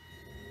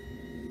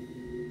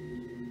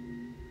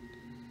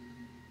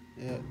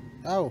 Yeah.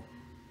 Oh.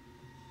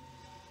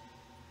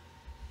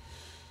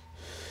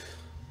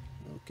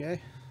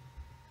 Okay.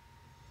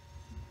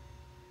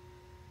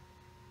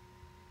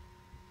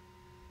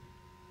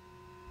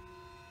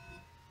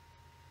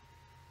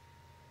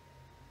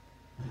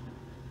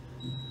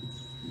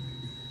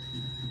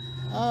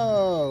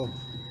 Oh.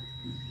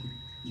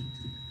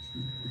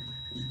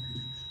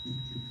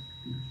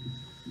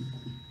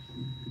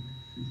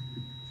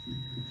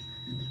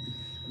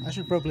 I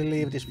should probably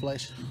leave this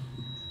place.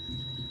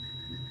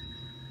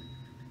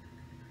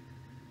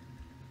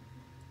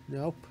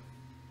 Nope.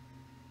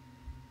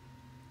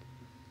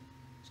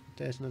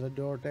 There's another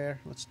door there.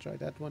 Let's try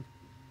that one.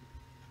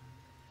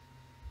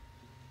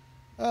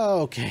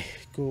 Okay,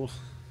 cool.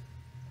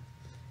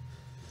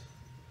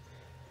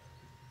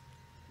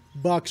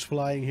 Bugs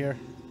flying here.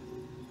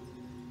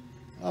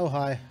 Oh,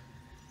 hi.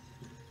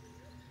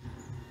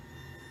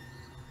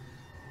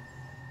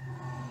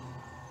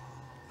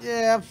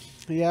 Yeah,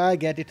 I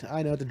get it.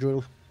 I know the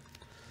drill.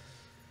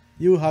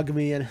 You hug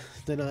me and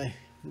then I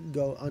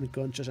go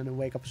unconscious and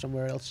wake up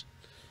somewhere else.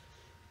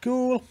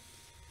 Cool.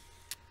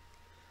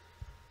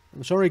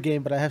 I'm sorry,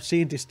 game, but I have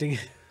seen this thing a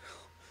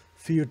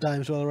few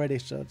times already,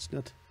 so it's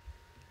not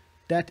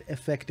that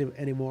effective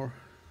anymore.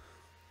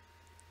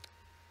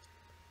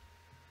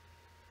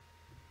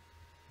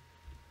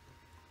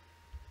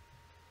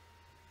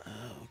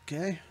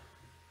 Okay.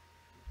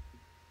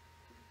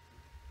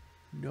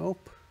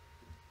 Nope.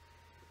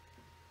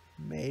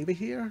 Maybe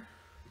here?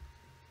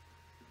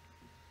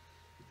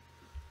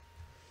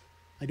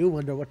 I do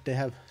wonder what they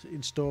have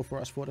in store for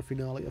us for the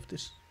finale of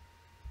this.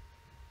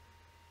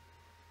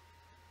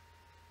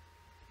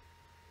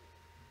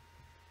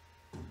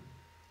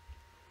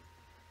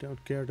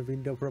 Don't care, the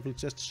window probably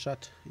just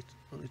shut it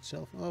on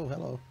itself. Oh,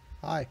 hello.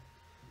 Hi.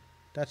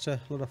 That's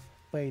a lot of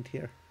paint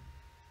here.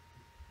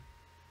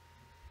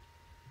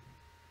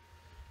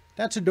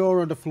 That's a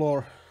door on the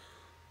floor.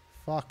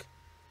 Fuck.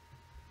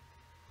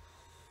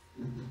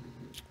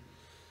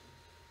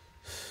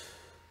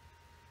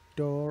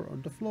 Door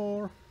on the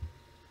floor.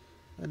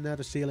 And now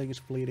the ceiling is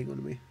bleeding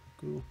on me.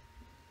 Cool.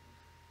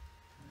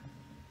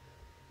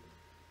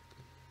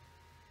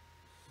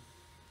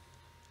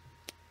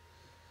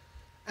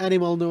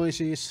 Animal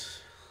noises.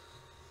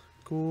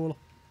 Cool.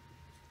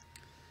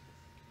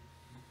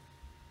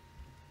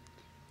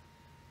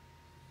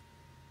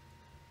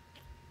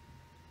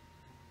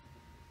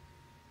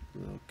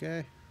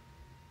 Okay.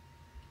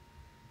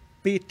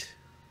 Pit.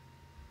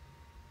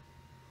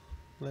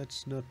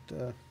 Let's not...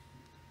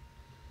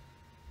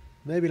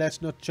 maybe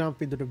let's not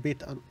jump into the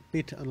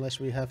pit unless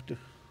we have to.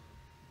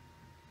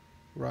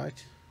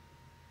 Right.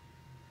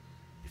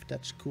 If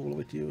that's cool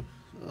with you.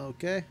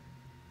 Okay.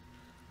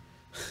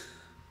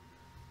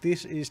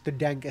 This is the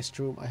dankest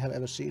room I have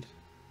ever seen.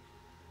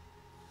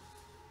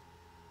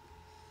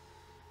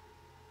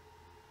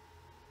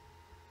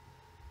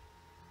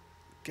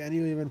 Can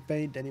you even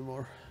paint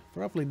anymore?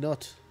 Probably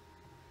not.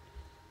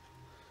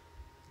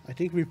 I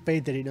think we've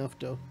painted enough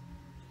though.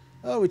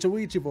 Oh, it's a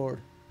Ouija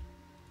board.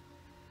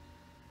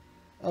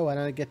 Oh, and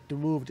I get to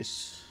move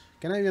this.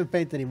 Can I even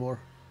paint anymore?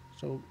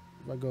 So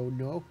if I go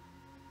no.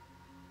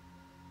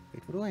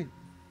 Wait, what do I...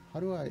 How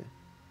do I...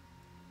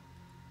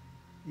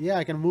 Yeah,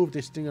 I can move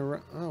this thing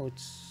around. Oh,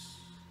 it's...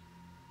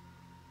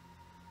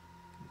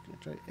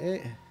 Try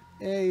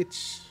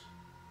H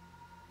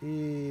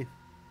E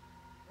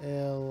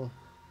L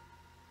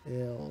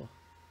L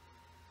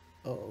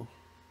O.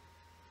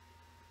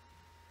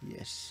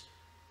 Yes.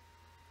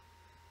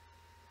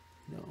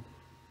 No.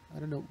 I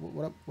don't know.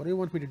 What do you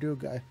want me to do,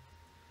 guy?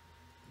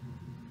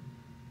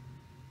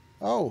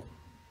 Oh.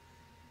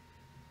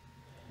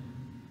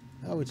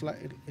 Oh, it's like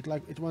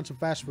it wants a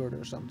password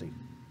or something.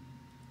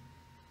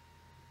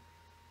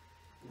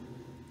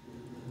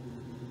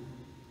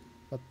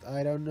 But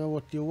I don't know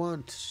what you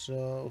want,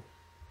 so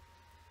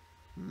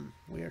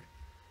weird.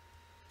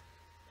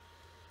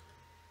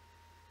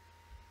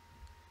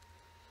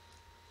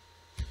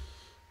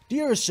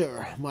 Dear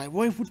sir, my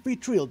wife would be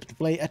thrilled to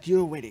play at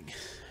your wedding.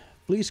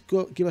 Please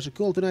give us a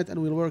call tonight and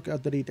we'll work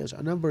out the details.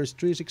 Our number is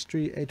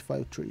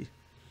 363-853.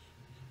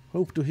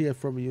 Hope to hear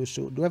from you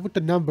soon. Do I put the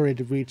number in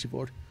the Ouija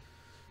board?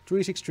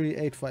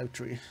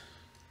 363-853.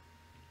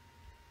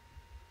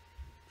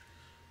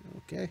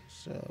 Okay,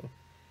 so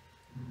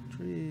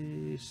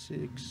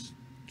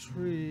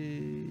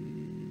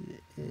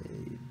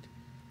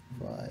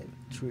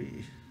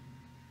 363-853.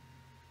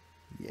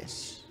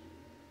 Yes.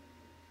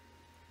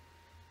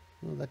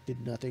 Well, that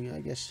did nothing,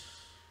 I guess.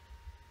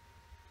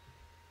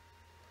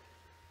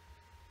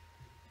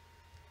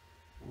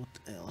 What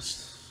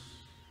else?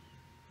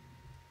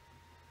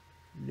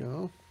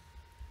 No.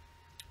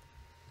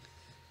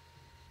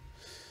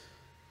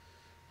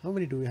 How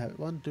many do we have?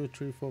 1, 2,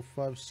 3, 4,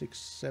 5, 6,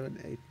 7,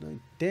 8,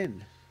 9,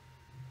 10.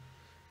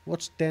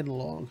 What's 10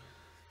 long?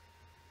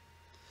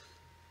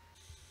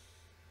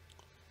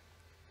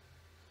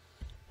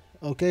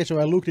 Okay, so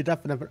I looked it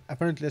up and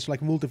apparently there's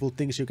like multiple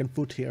things you can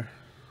put here.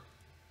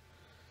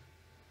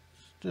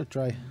 Let's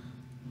try.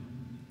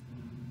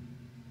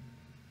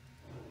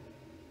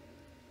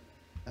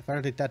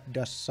 Apparently that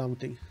does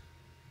something.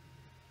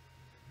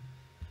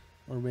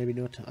 Or maybe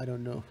not, I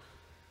don't know.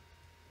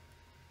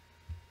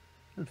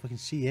 I don't fucking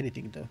see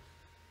anything though.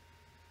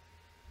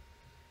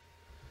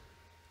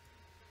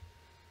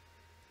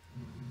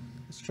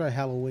 Let's try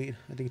Halloween.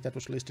 I think that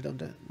was listed on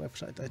the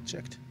website I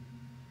checked.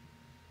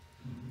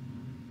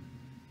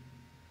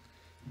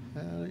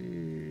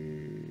 Halloween.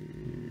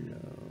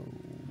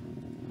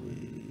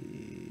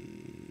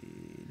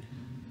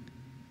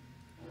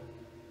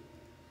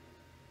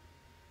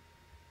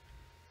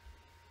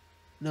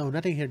 No,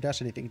 nothing here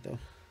does anything though.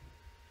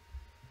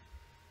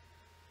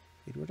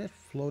 Were there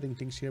floating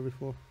things here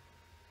before?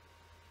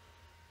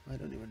 I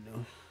don't even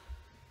know.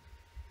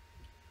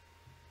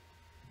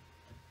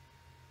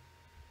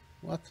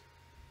 What?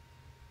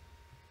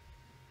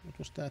 What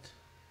was that?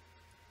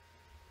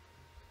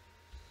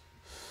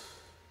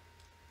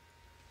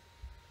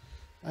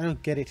 I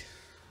don't get it.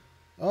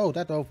 Oh,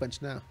 that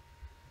opens now.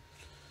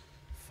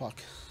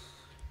 Fuck.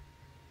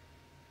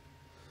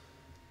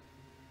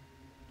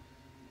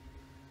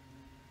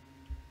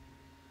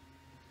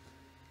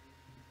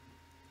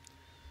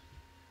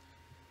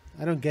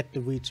 I don't get the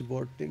Ouija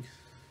board thing.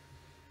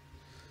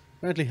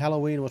 Apparently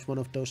Halloween was one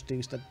of those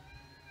things that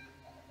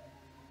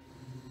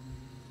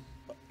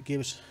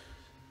gives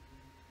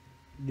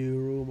new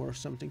room or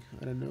something.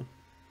 I don't know.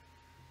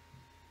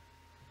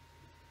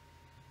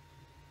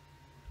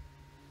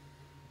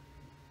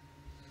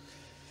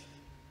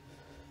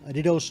 I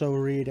did also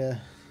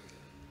read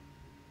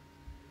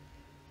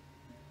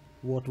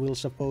what will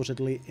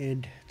supposedly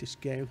end this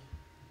game.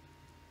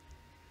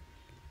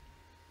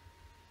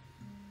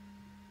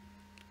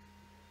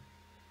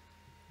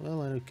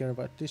 Well, I don't care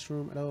about this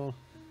room at all.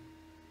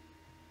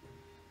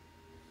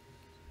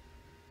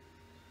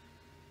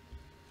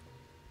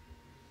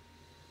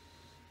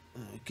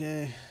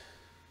 Okay.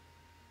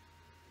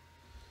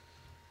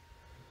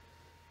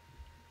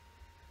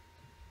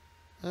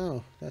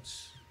 Oh,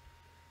 that's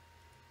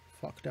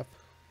fucked up.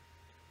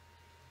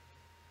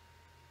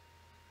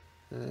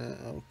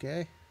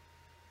 Okay.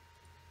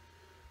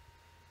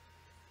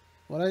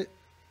 What are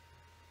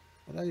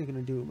you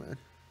gonna do, man?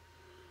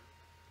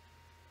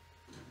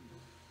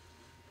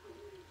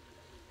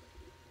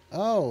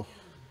 Oh.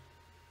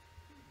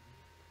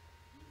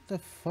 The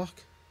fuck?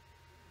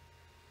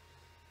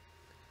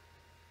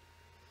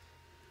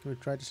 Can we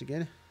try this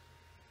again?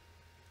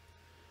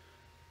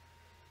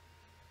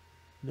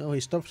 No, he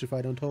stops if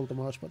I don't hold the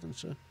mouse button,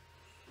 so.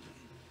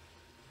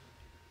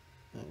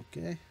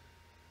 Okay.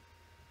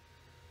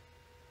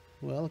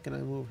 Well, can I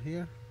move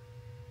here?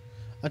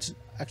 Actually,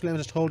 I'm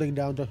just holding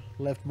down the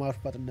left mouse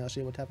button now,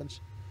 see what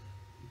happens.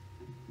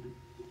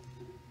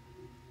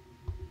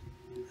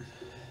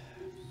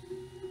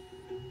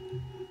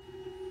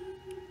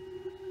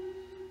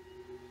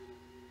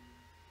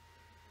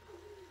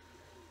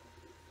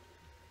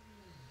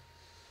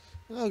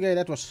 Okay,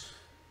 that was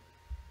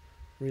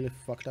really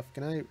fucked up.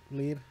 Can I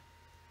leave?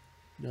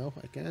 No,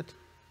 I can't.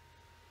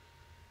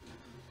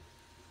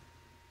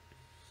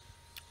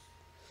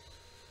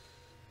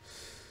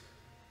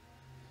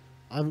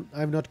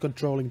 I'm not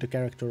controlling the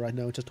character right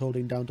now, just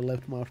holding down the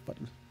left mouse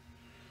button.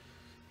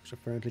 So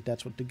apparently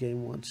that's what the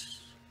game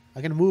wants.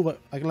 I can move,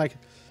 I can like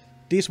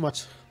this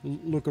much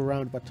look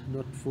around, but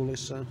not fully,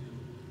 so.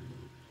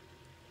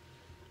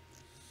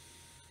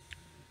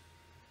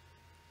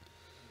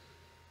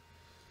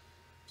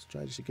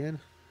 try this again.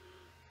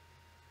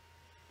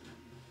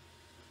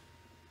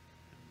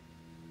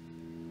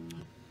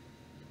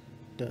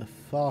 The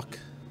fuck?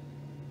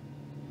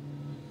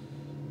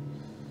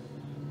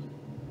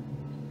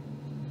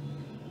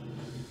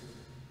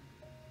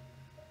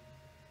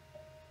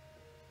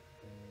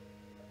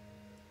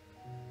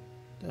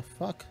 The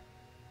fuck?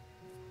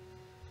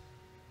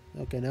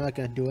 Okay, now I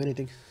can't do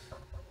anything.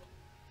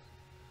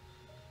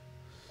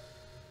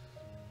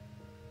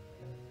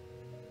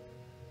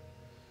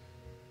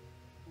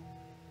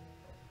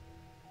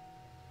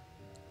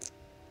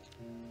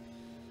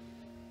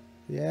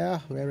 Yeah,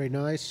 very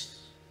nice.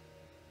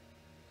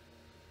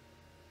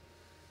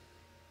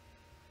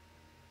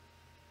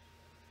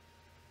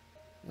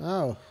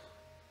 Oh.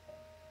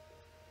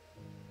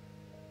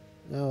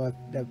 Oh, I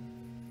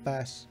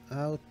pass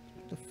out.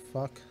 What the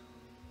fuck?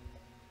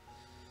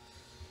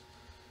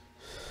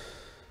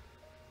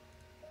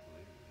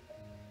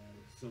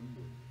 Finally,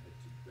 someone had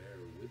to bear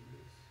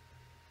witness.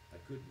 I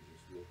couldn't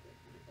just look at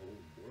my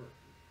own work.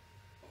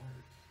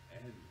 Art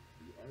and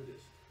the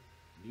artist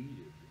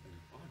needed an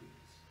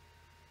audience,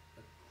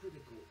 a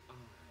critical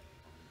eye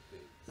on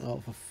things. Oh,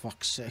 for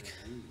fuck's sake.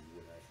 I knew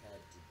what I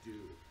had to do.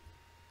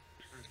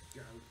 I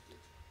gouged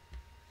it,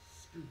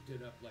 scooped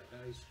it up like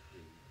ice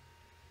cream.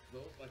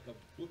 Felt like a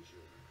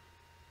butcher,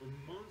 a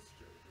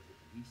monster, but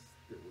at least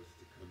there was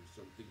to come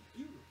something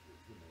beautiful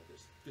from all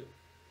this filth.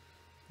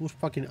 Whose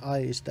fucking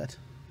eye is that?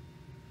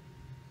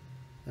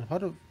 And how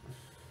do...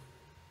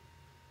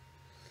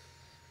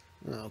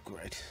 Oh,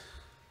 great.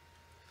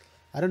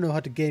 I don't know how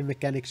the game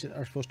mechanics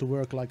are supposed to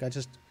work. Like, I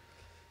just...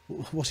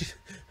 Was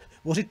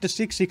it the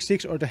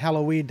 666 or the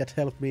Halloween that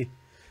helped me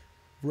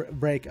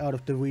break out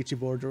of the Ouija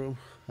board room?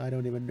 I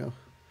don't even know.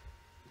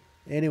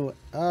 Anyway...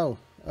 Oh.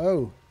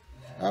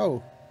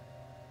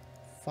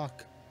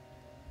 Fuck.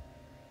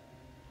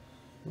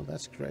 Well,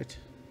 that's great.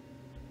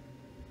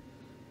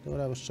 Thought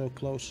I was so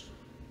close.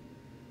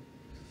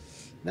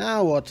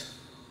 Now what?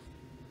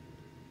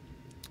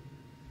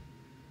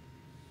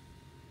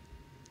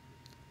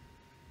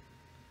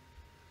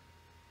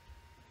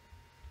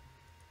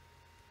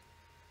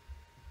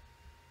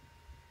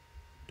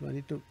 Do I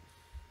need to...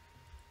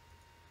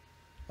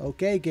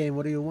 Okay, game,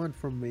 what do you want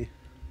from me?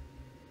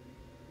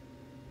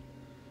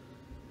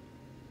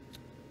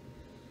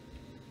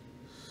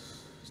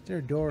 Is there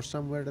a door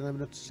somewhere that I'm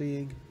not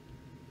seeing?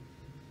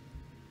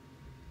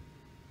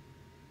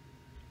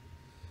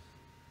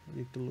 I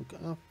need to look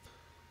up.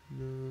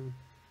 No.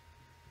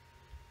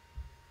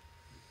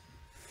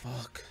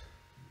 Fuck.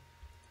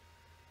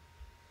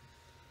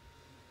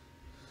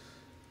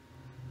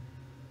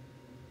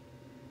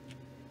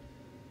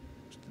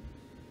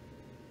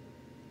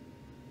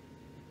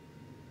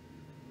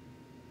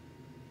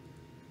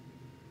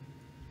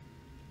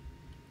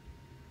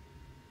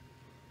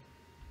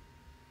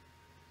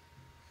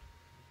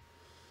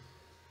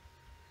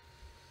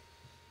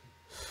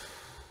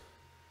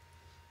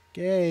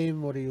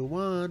 Game, what do you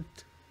want?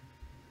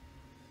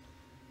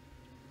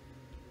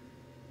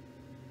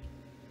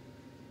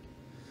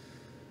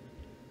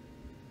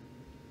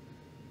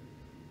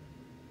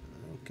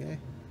 Okay.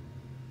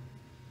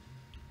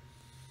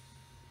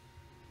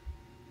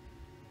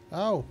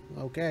 Oh,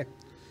 okay.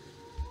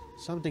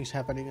 Something's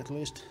happening at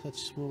least.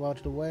 Let's move out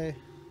of the way.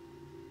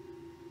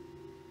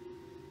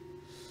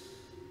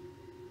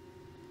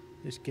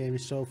 This game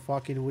is so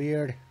fucking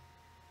weird.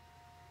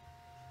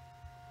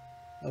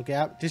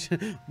 Okay, this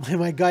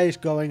my guy is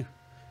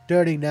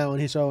turning now on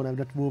his own. I'm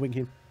not moving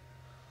him.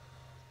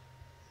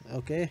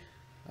 Okay,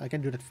 I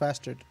can do that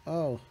faster.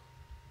 Oh,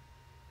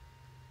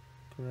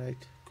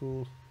 great,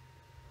 cool.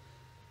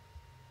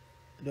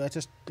 Do I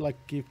just like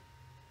keep?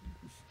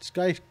 This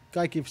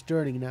guy keeps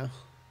turning now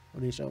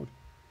on his own.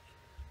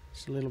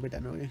 It's a little bit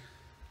annoying.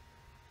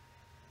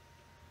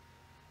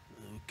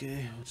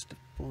 Okay, what's the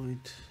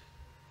point?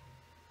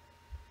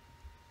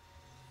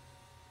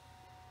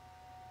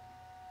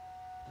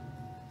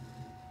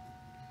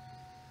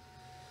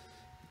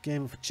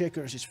 Game of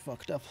checkers is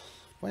fucked up.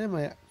 Why am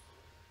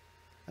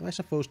I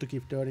supposed to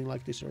keep turning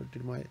like this, or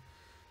did my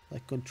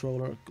like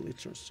controller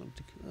glitch or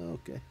something?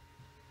 Okay.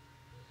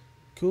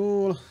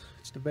 Cool.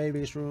 It's the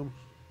baby's room.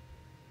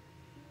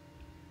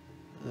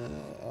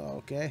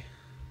 Okay.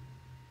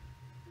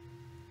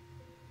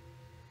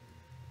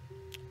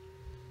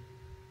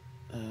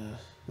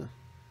 Huh.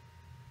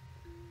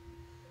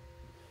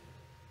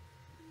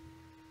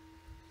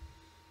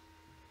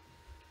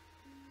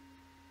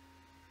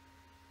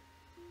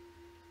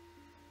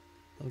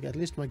 Okay, at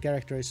least my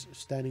character is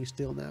standing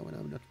still now and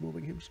I'm not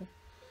moving him, so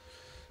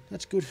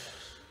that's good.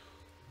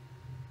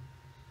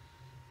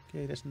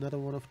 Okay, there's another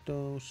one of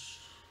those.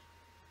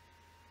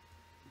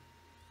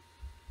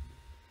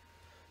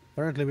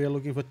 Apparently we are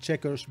looking for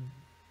checkers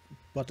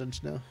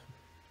buttons now.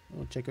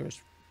 Oh,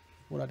 checkers,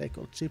 what are they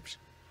called? Chips?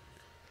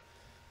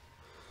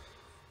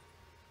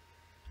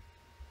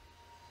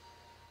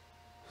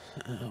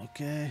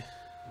 Okay.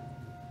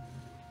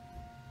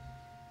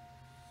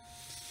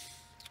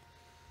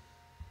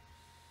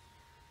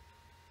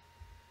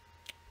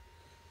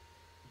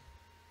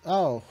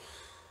 Oh,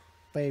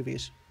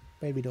 babies.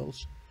 Baby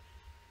dolls.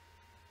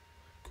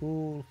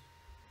 Cool.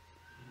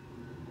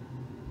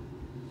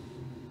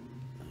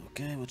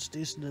 Okay, what's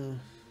this now?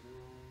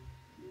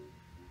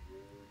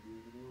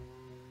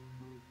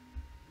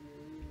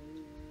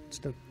 It's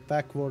the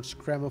backwards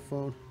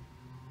gramophone.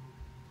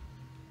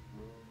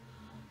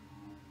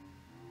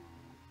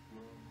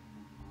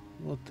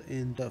 What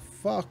in the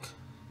fuck?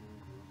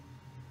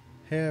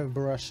 Hair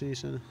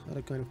brushes and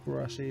other kind of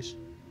brushes.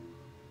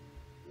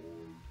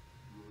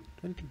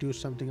 Do I need to do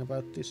something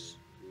about this?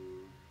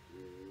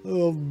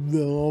 Oh,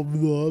 blah,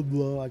 blah,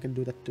 blah. I can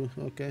do that too.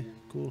 Okay,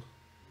 cool.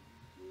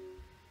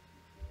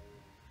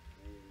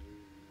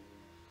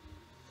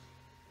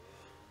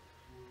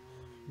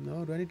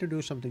 No, do I need to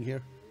do something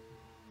here?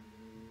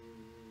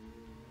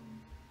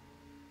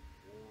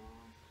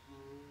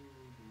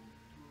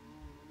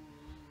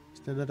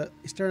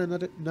 Is there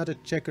another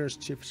checkers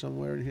chip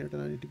somewhere in here that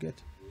I need to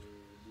get?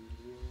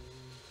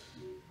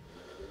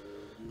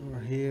 Or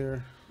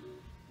here?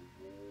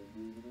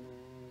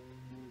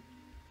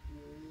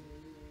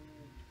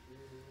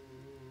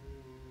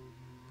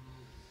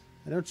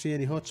 I don't see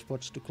any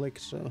hotspots to click,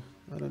 so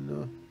I don't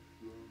know.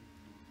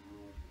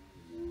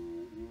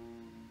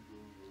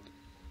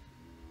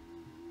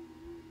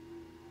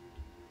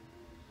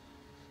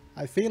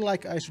 I feel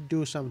like I should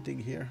do something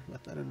here,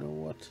 but I don't know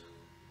what.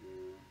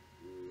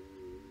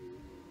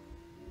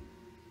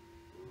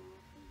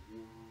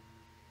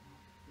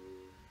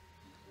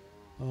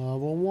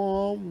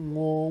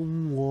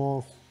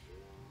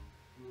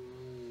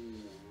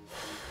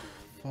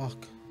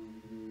 Fuck.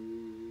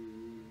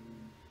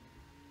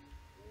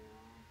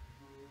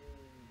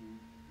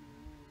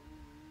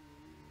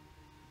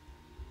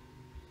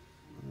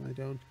 I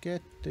don't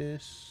get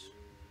this.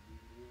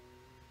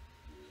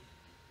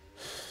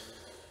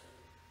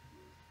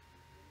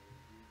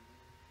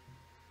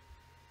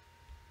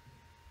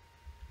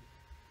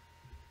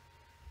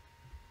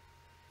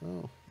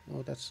 Oh,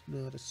 that's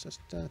just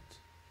that.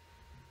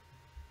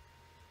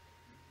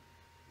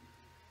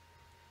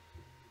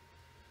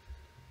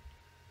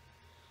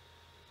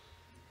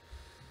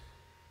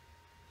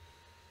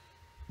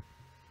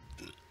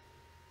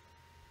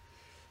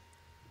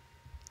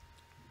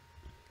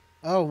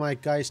 Oh, my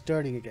guy's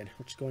turning again.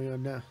 What's going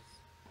on now?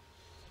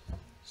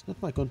 It's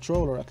not my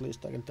controller, at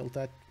least I can tell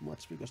that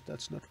much, because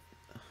that's not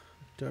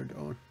turned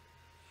on.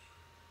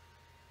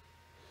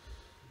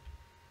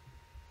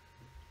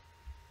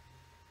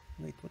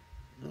 Wait, what?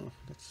 No,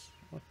 that's...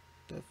 what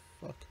the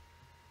fuck?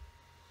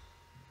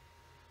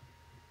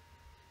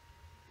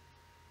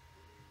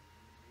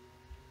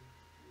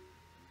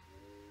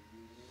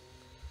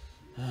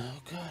 Oh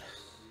god.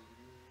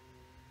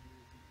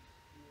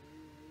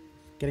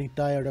 Getting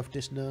tired of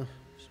this now.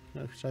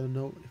 I don't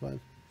know if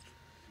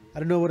I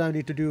don't know what I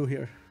need to do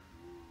here.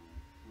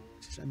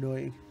 It's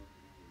annoying.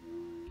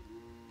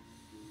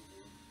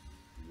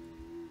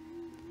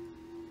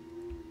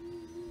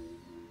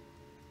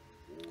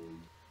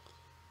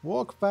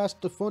 Walk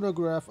past the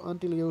phonograph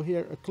until you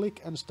hear a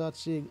click and start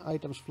seeing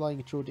items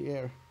flying through the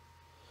air.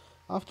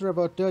 After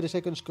about 30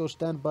 seconds, go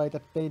stand by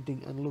that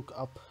painting and look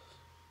up.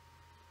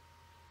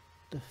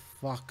 The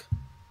fuck?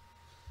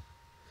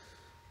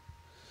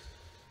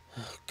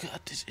 Oh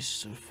god, this is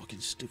so fucking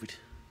stupid.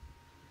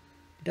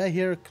 Did I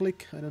hear a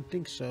click? I don't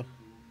think so.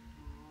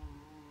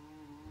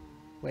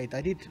 Wait,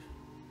 I did.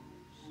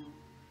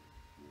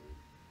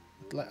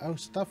 Our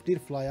stuff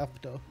did fly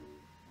up though.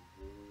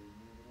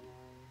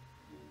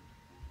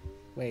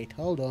 Wait,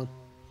 hold on.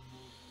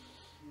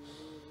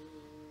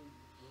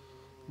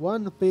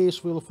 One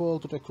piece will fall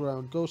to the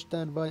ground. Go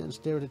stand by and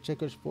stare at the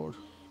checkers board.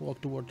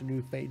 Walk toward the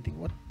new painting.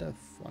 What the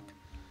fuck?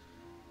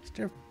 Is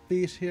there a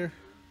piece here?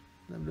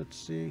 I'm not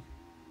seeing.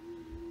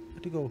 I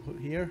have to go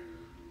here.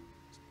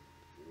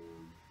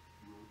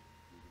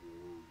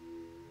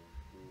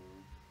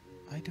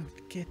 I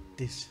don't get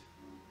this.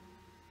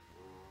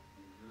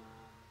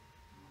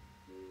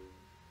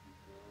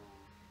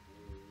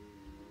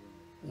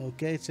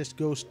 Okay, it says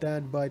go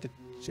stand by the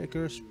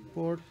checkers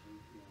board.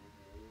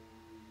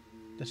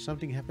 Does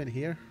something happen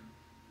here?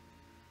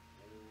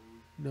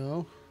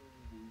 No.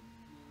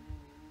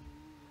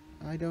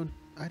 I don't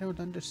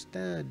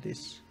understand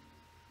this.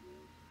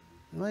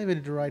 Am I even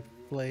in the right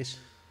place?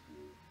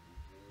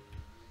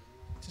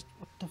 Just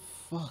what the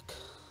fuck?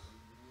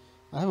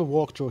 I have a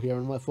walkthrough here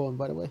on my phone,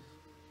 by the way.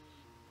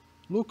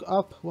 Look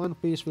up, one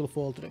piece will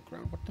fall to the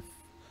ground. What the f...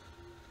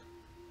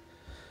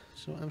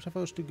 So I'm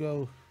supposed to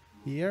go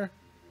here.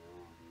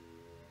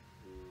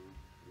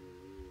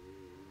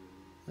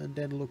 And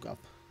then look up.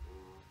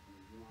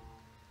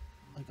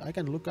 I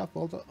can look up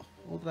all that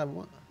I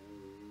want.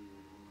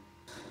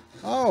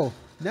 Oh,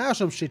 now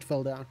some shit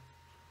fell down.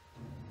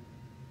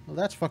 Well,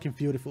 that's fucking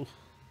beautiful.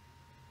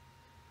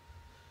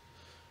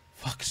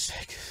 Fuck's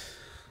sake.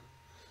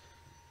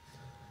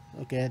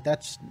 Okay,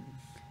 that's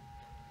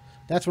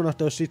one of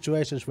those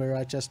situations where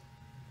I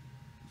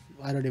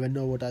don't even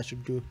know what I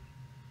should do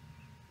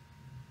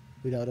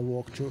without a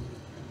walkthrough.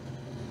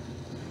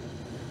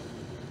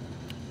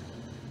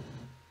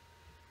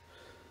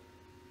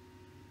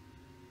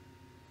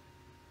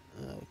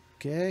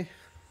 Okay.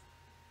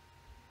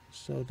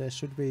 So there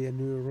should be a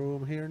new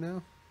room here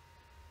now.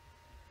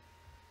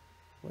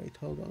 Wait,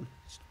 hold on.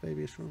 It's the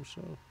baby's room,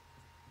 so...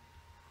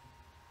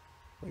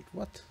 Wait,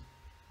 what?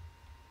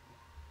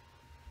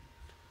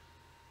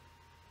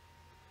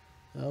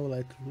 Oh,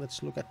 like,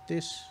 let's look at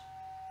this.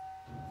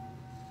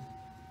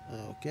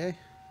 Okay,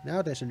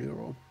 now there's a new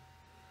room.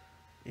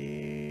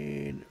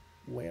 And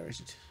where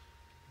is it?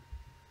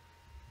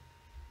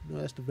 No,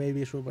 that's the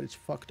baby's room, but it's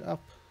fucked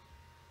up.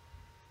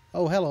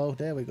 Oh, hello,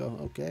 there we go.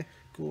 Okay,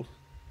 cool.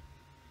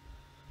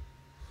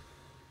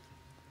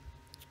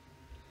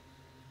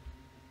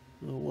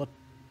 What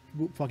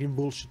fucking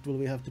bullshit will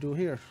we have to do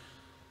here?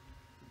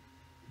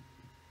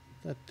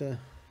 That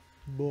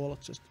ball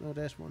just... Oh,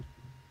 there's one.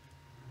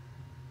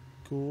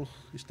 Cool.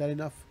 Is that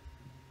enough?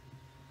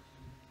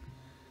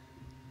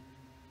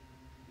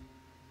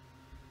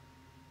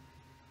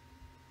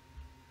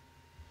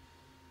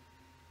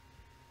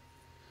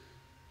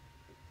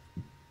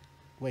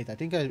 Wait, I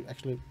think I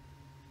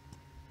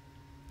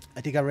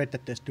read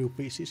that there's 2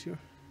 pieces here.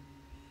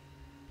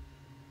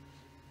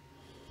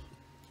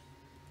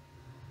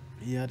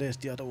 Yeah, there's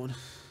the other one.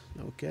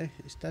 Okay,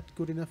 is that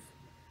good enough?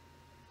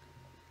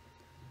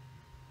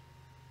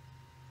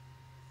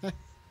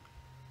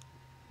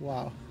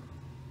 Wow.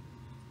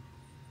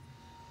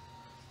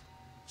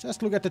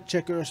 Just look at the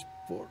checkers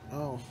board.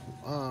 Oh,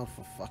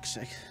 for fuck's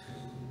sake.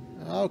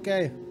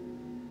 Okay.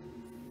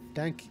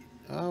 Thank you.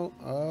 Oh,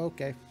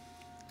 okay.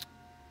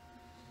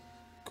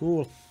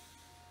 Cool.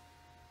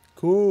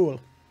 Cool.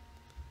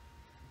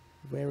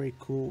 Very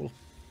cool.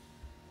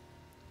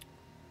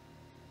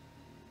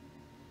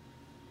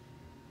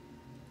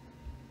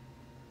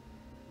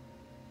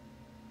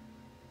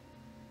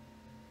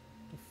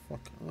 The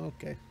fuck?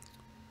 Okay.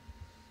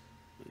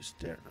 Is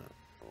there?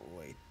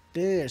 Wait,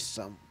 there's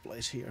some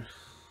place here.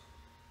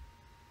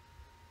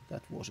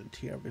 That wasn't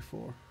here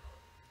before.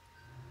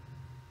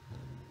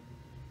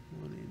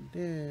 One in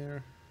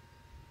there.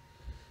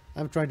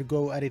 I'm trying to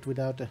go at it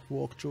without a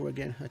walkthrough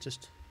again. I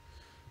just...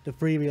 The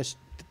previous...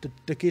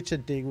 The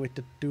kitchen thing with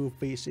the 2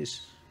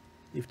 pieces,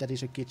 if that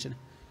is a kitchen.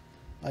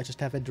 I just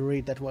happened to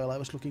read that while I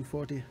was looking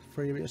for the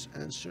previous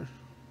answer.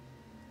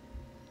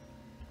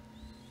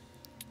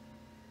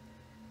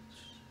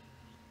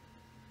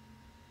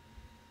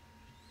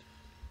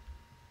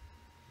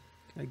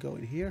 Can I go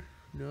in here?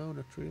 No,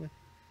 not really.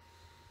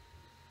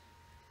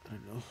 I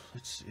don't know.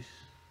 Let's see.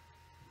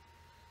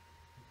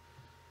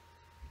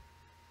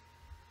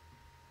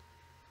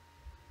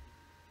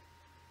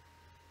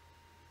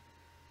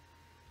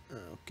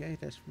 Okay,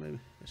 there's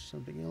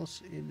something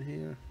else in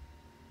here.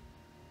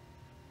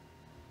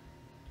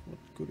 What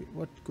could it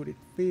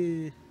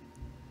be?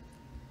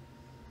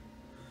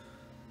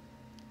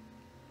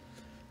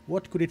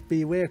 What could it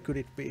be? Where could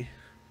it be?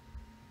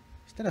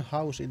 Is that a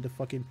house in the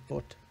fucking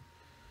pot?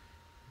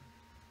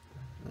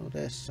 Oh,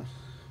 there's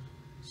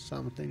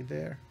something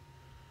there.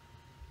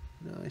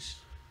 Nice.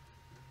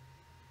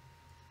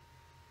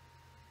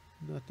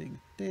 Nothing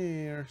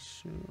there,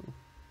 so...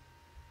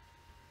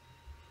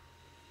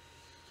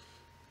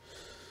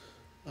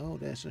 Oh,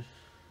 there's a...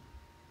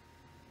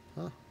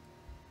 Huh?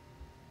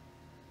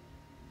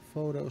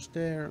 Photos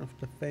there of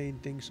the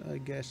paintings, I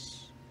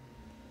guess.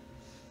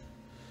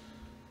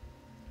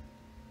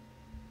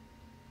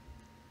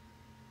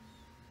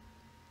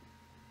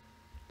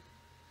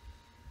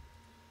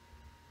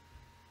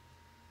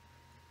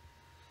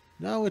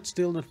 Now it's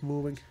still not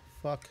moving.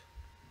 Fuck.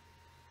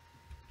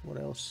 What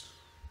else?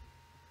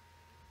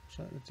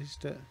 So this is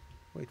the...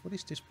 Wait, what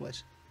is this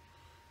place?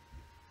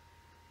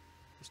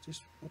 Is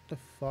this... What the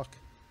fuck?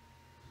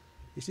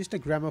 Is this the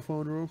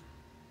gramophone room?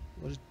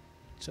 Was it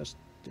just...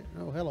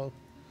 Oh, hello.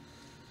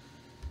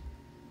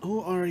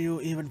 Who are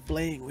you even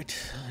playing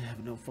with? I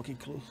have no fucking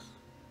clue.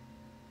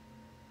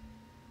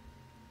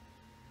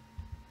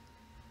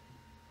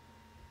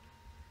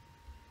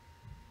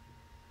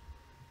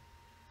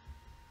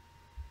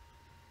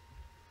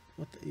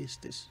 What is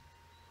this?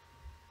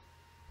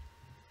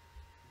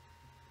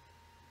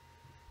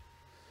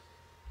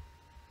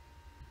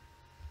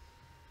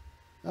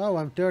 Oh,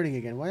 I'm turning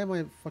again. Why am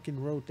I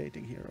fucking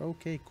rotating here?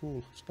 Okay,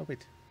 cool. Stop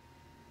it.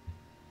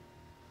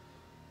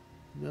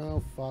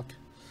 No, fuck.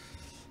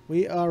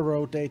 We are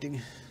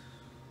rotating.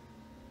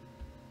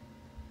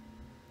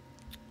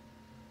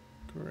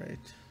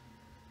 Great.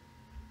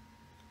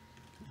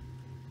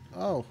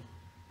 Oh.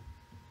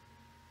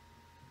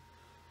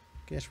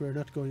 Guess we're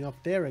not going up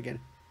there again.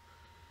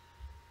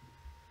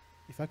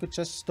 If I could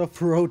just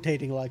stop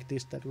rotating like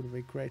this, that would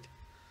be great.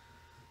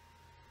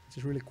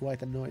 It's really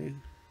quite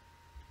annoying.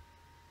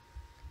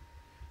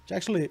 It's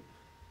actually,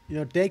 you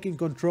know, taking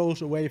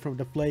controls away from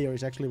the player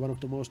is actually one of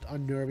the most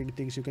unnerving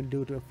things you can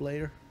do to a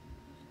player.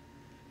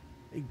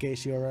 In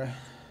case you're a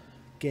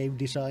game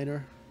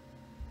designer.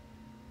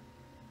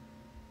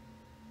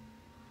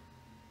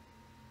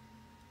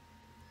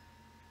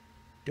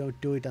 Don't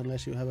do it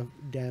unless you have a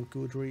damn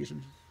good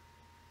reason.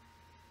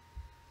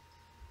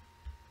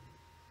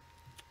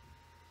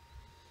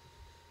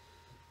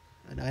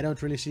 And I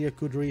don't really see a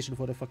good reason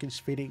for the fucking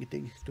spinning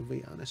thing, to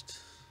be honest.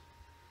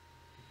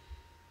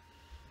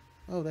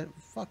 Oh, that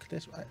fuck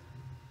this.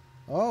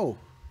 Oh,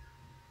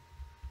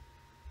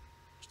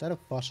 is that a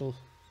puzzle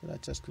that I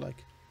just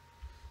like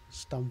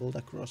stumbled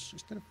across?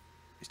 Is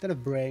that a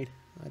brain?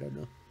 I don't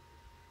know.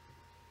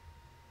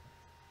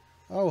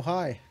 Oh,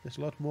 hi. There's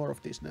a lot more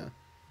of these now.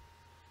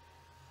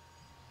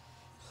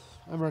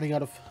 I'm running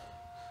out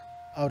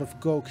of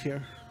coke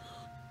here.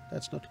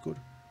 That's not good.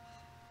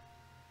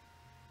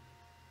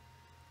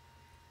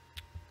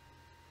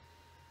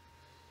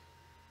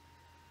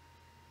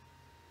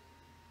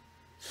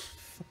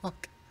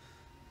 Fuck.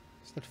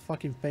 It's that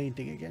fucking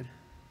painting again.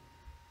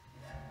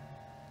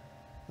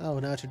 Oh,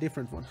 now it's a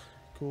different one.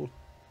 Cool.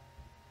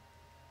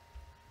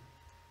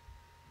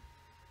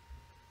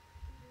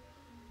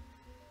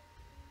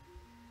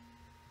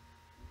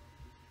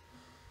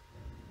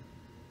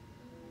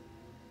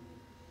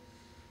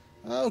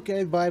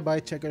 Okay, bye-bye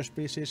checker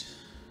species.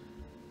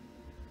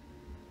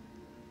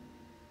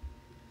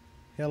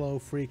 Hello,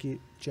 freaky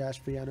jazz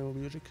piano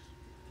music.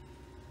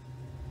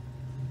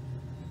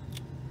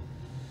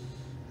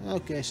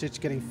 Okay, shit's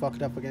getting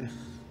fucked up again.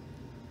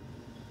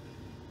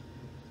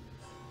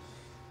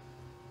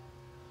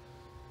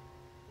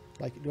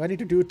 Like, do I need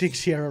to do things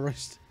here or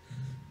is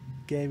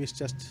game is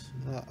just...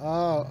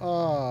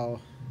 oh,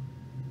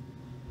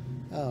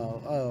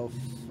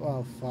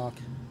 fuck.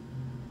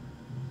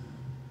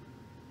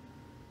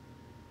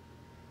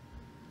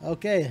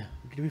 Okay,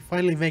 did we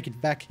finally make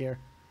it back here?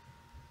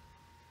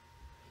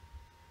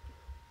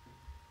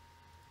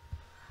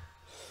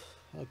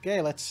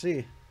 Okay, let's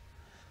see.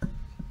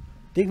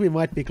 Think we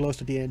might be close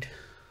to the end.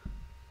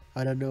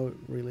 I don't know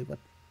really, but...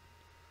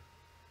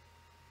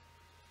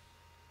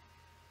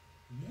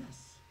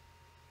 Yes,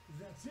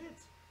 that's it.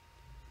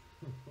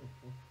 It's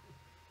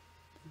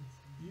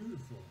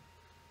beautiful.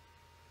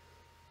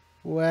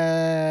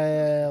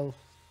 Well...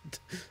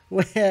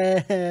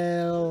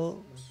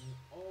 well...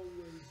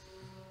 Always.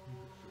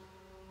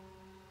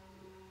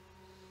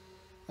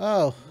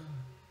 Oh.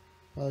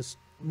 Well, it's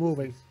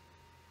moving.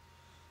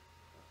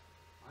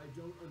 I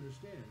don't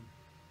understand.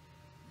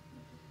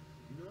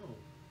 No.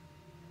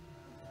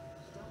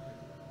 Stop it.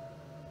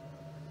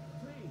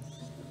 Please.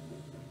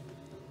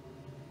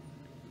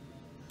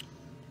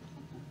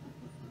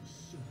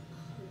 So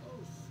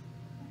close.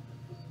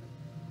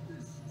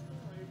 This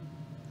time.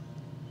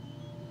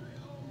 I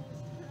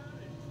almost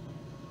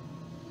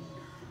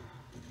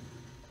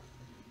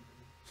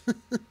had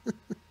it.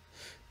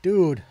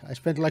 Dude, I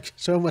spent like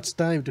so much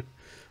time to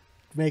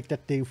make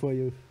that thing for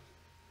you.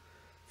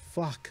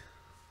 Fuck.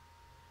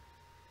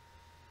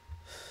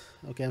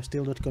 Okay, I'm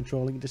still not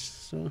controlling this,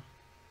 so...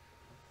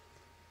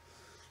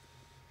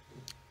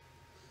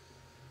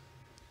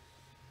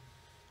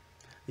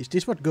 Is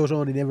this what goes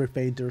on in every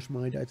painter's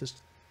mind?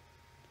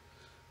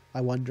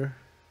 I wonder.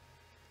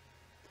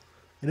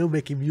 I know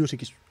making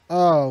music is...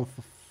 Oh,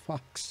 for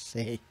fuck's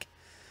sake.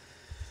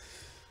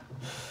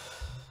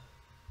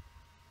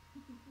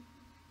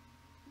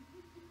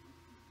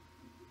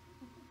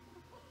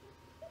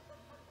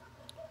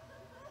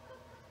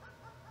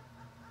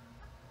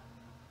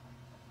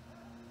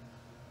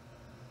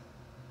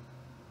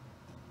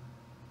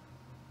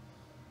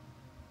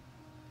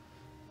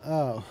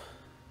 Oh.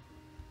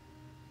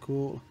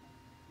 Cool.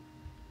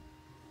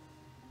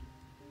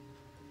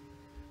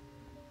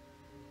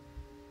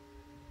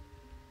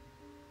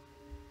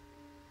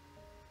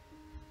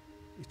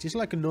 Is this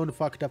like a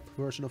non-fucked up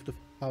version of the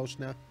house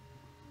now?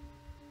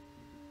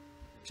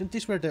 Isn't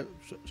this where the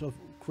sort of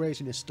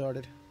craziness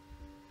started?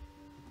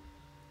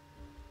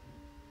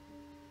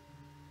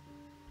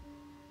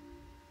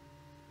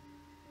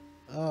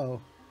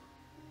 Oh.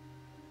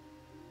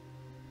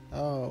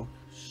 Oh,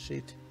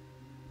 shit.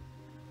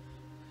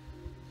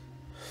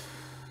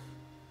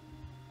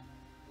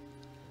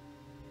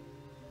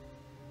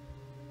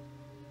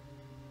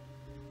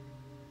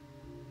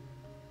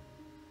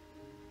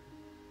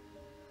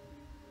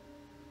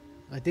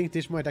 I think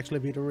this might actually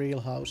be the real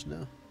house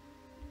now.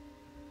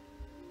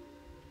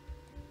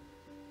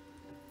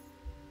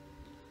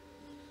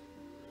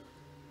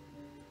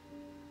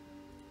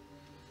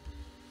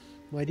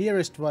 My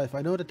dearest wife,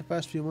 I know that the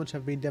past few months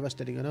have been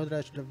devastating. I know that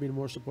I should have been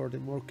more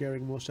supportive, more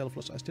caring, more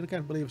selfless. I still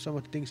can't believe some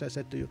of the things I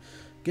said to you.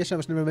 Guess I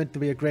was never meant to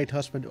be a great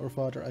husband or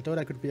father. I thought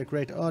I could be a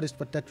great artist,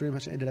 but that dream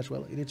has ended as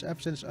well. In its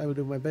absence, I will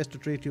do my best to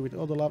treat you with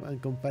all the love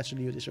and compassion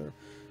you deserve.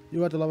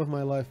 You are the love of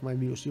my life, my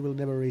muse. You will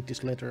never read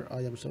this letter. I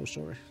am so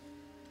sorry.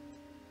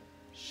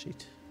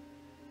 Shit.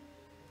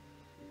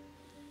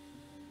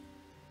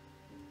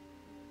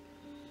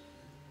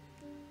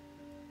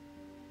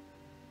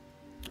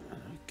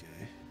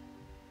 Okay.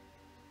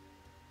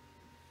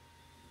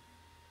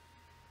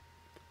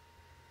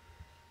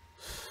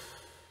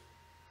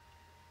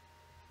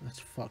 That's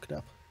fucked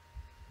up.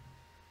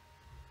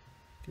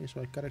 Okay,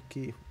 so I got a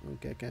key.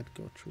 Okay, I can't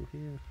go through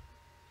here.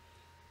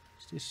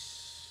 Is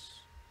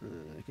this...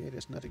 okay,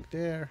 there's nothing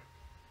there.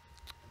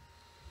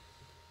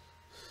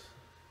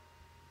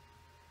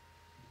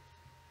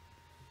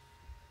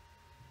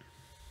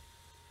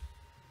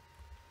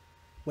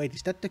 Wait,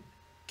 is that the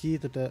key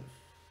to the...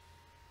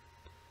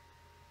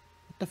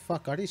 What the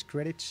fuck are these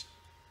credits?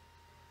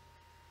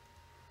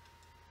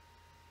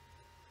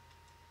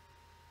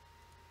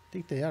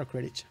 think they are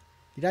credits.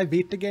 Did I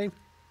beat the game?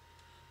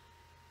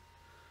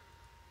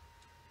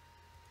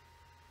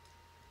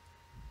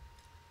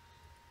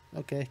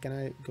 Okay, can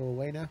I go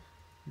away now?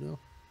 No.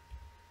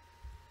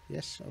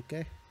 Yes,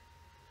 okay.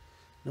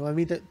 No, I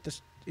mean,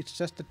 it's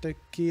just that the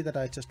key that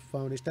I just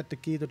found. Is that the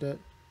key to the...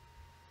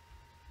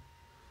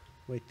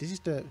 Wait, this is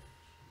the...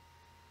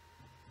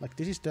 Like,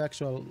 this is the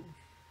actual...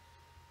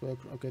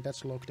 Okay,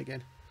 that's locked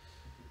again.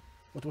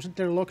 But wasn't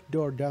there a locked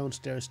door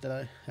downstairs that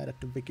I had at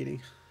the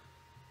beginning?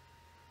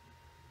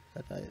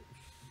 That I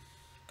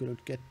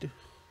couldn't get to.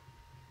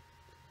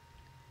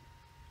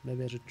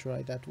 Maybe I should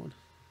try that one.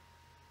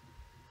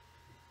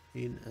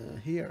 In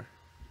here.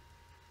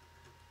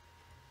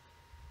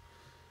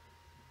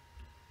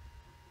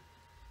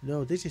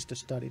 No, this is the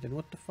study. Then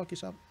what the fuck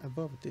is up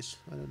above this?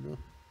 I don't know.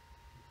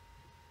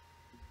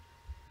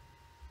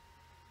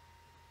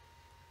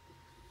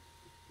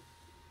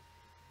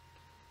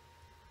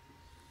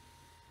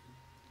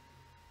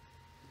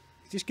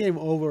 Is this game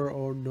over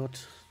or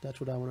not?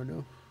 That's what I want to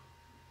know.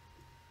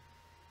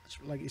 It's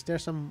like, is there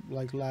some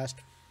like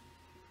last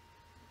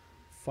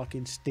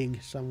fucking sting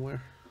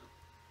somewhere?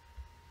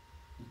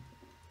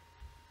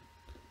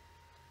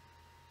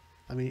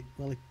 I mean,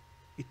 well,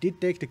 it did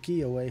take the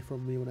key away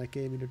from me when I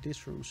came into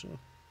this room, so...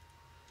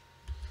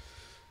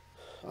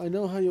 I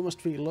know how you must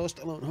feel, lost,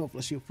 alone,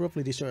 hopeless. You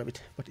probably deserve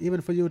it. But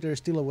even for you, there is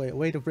still a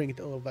way to bring it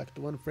all back.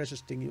 The one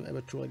precious thing you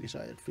ever truly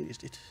desired.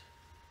 Finish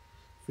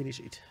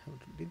it.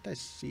 Didn't I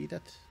see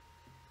that?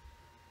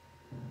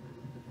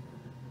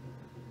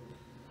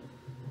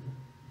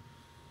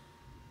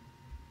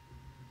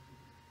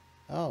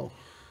 Oh.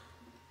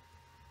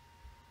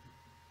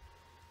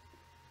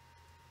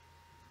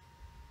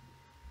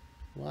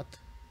 What?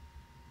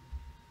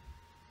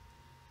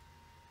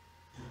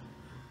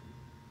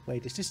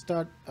 Wait, is this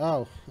start?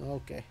 Oh,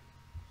 okay.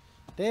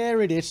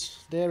 There it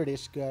is. There it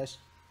is, guys.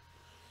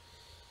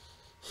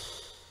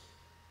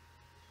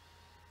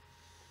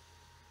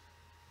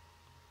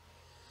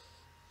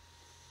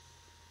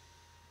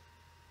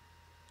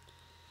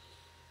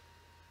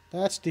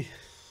 That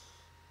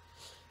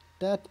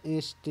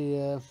is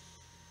the...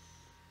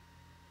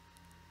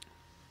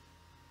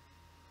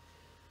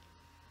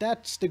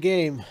 That's the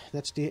game.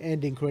 That's the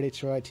ending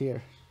credits right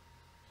here.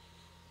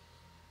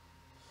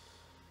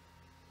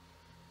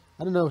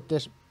 I don't know if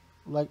there's...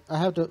 Like, I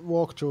have the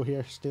walkthrough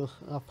here still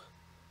up.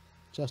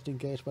 Just in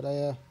case, but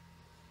I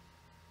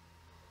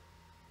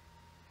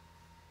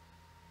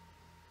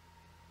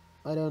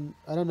don't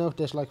know if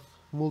there's like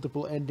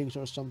multiple endings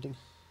or something.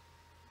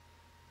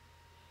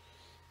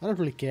 I don't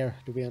really care,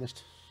 to be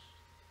honest.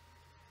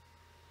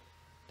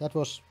 That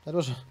was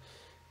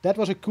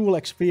a cool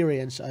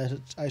experience,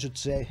 I should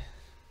say.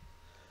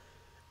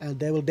 And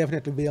there will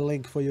definitely be a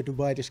link for you to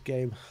buy this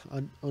game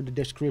on the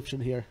description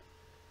here.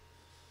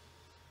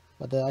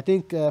 But I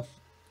think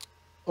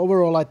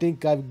overall, I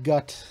think I've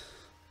got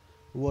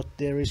what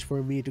there is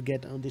for me to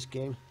get on this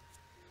game.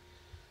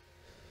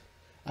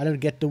 I don't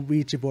get the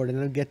Ouija board and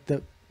I don't get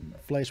the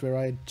place where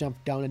I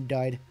jumped down and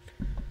died,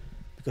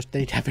 because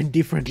then it happened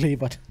differently,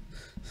 but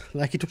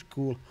like, it was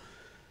cool.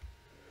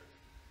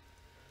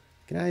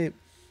 Can I...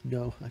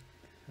 No.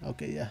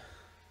 Okay, yeah.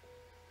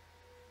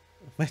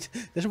 Wait,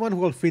 there's one who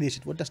will finish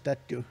it. What does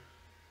that do?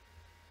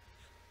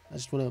 I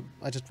just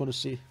wanna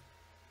see.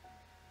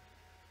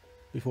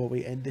 Before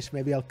we end this,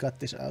 maybe I'll cut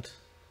this out.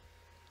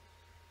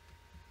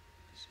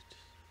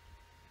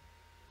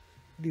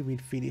 What do you mean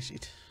finish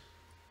it?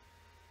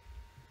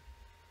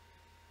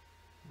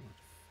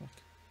 What the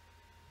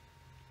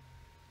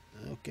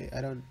fuck? Okay,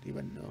 I don't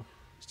even know.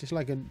 Is this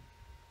like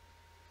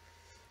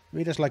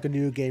maybe there's like a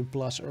new game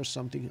plus or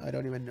something. I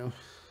don't even know.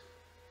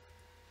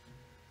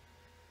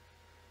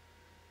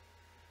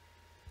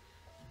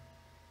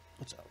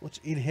 What's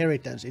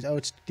inheritance?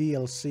 It's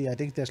DLC. I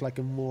think there's like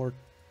a more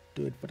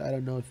to it, but I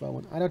don't know if I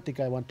want. I don't think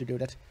I want to do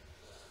that.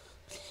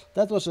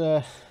 That was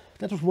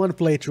one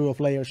playthrough of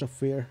Layers of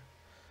Fear.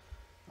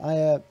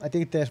 I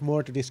think there's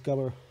more to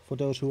discover for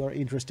those who are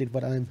interested,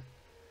 but I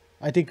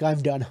think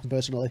I'm done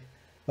personally.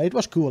 But it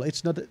was cool.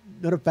 It's not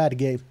a bad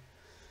game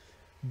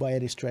by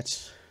any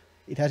stretch.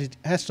 It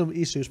has some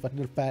issues, but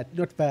not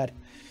bad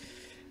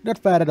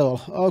at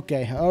all.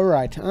 Okay, all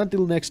right.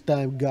 Until next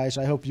time, guys.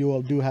 I hope you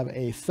all do have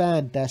a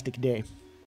fantastic day.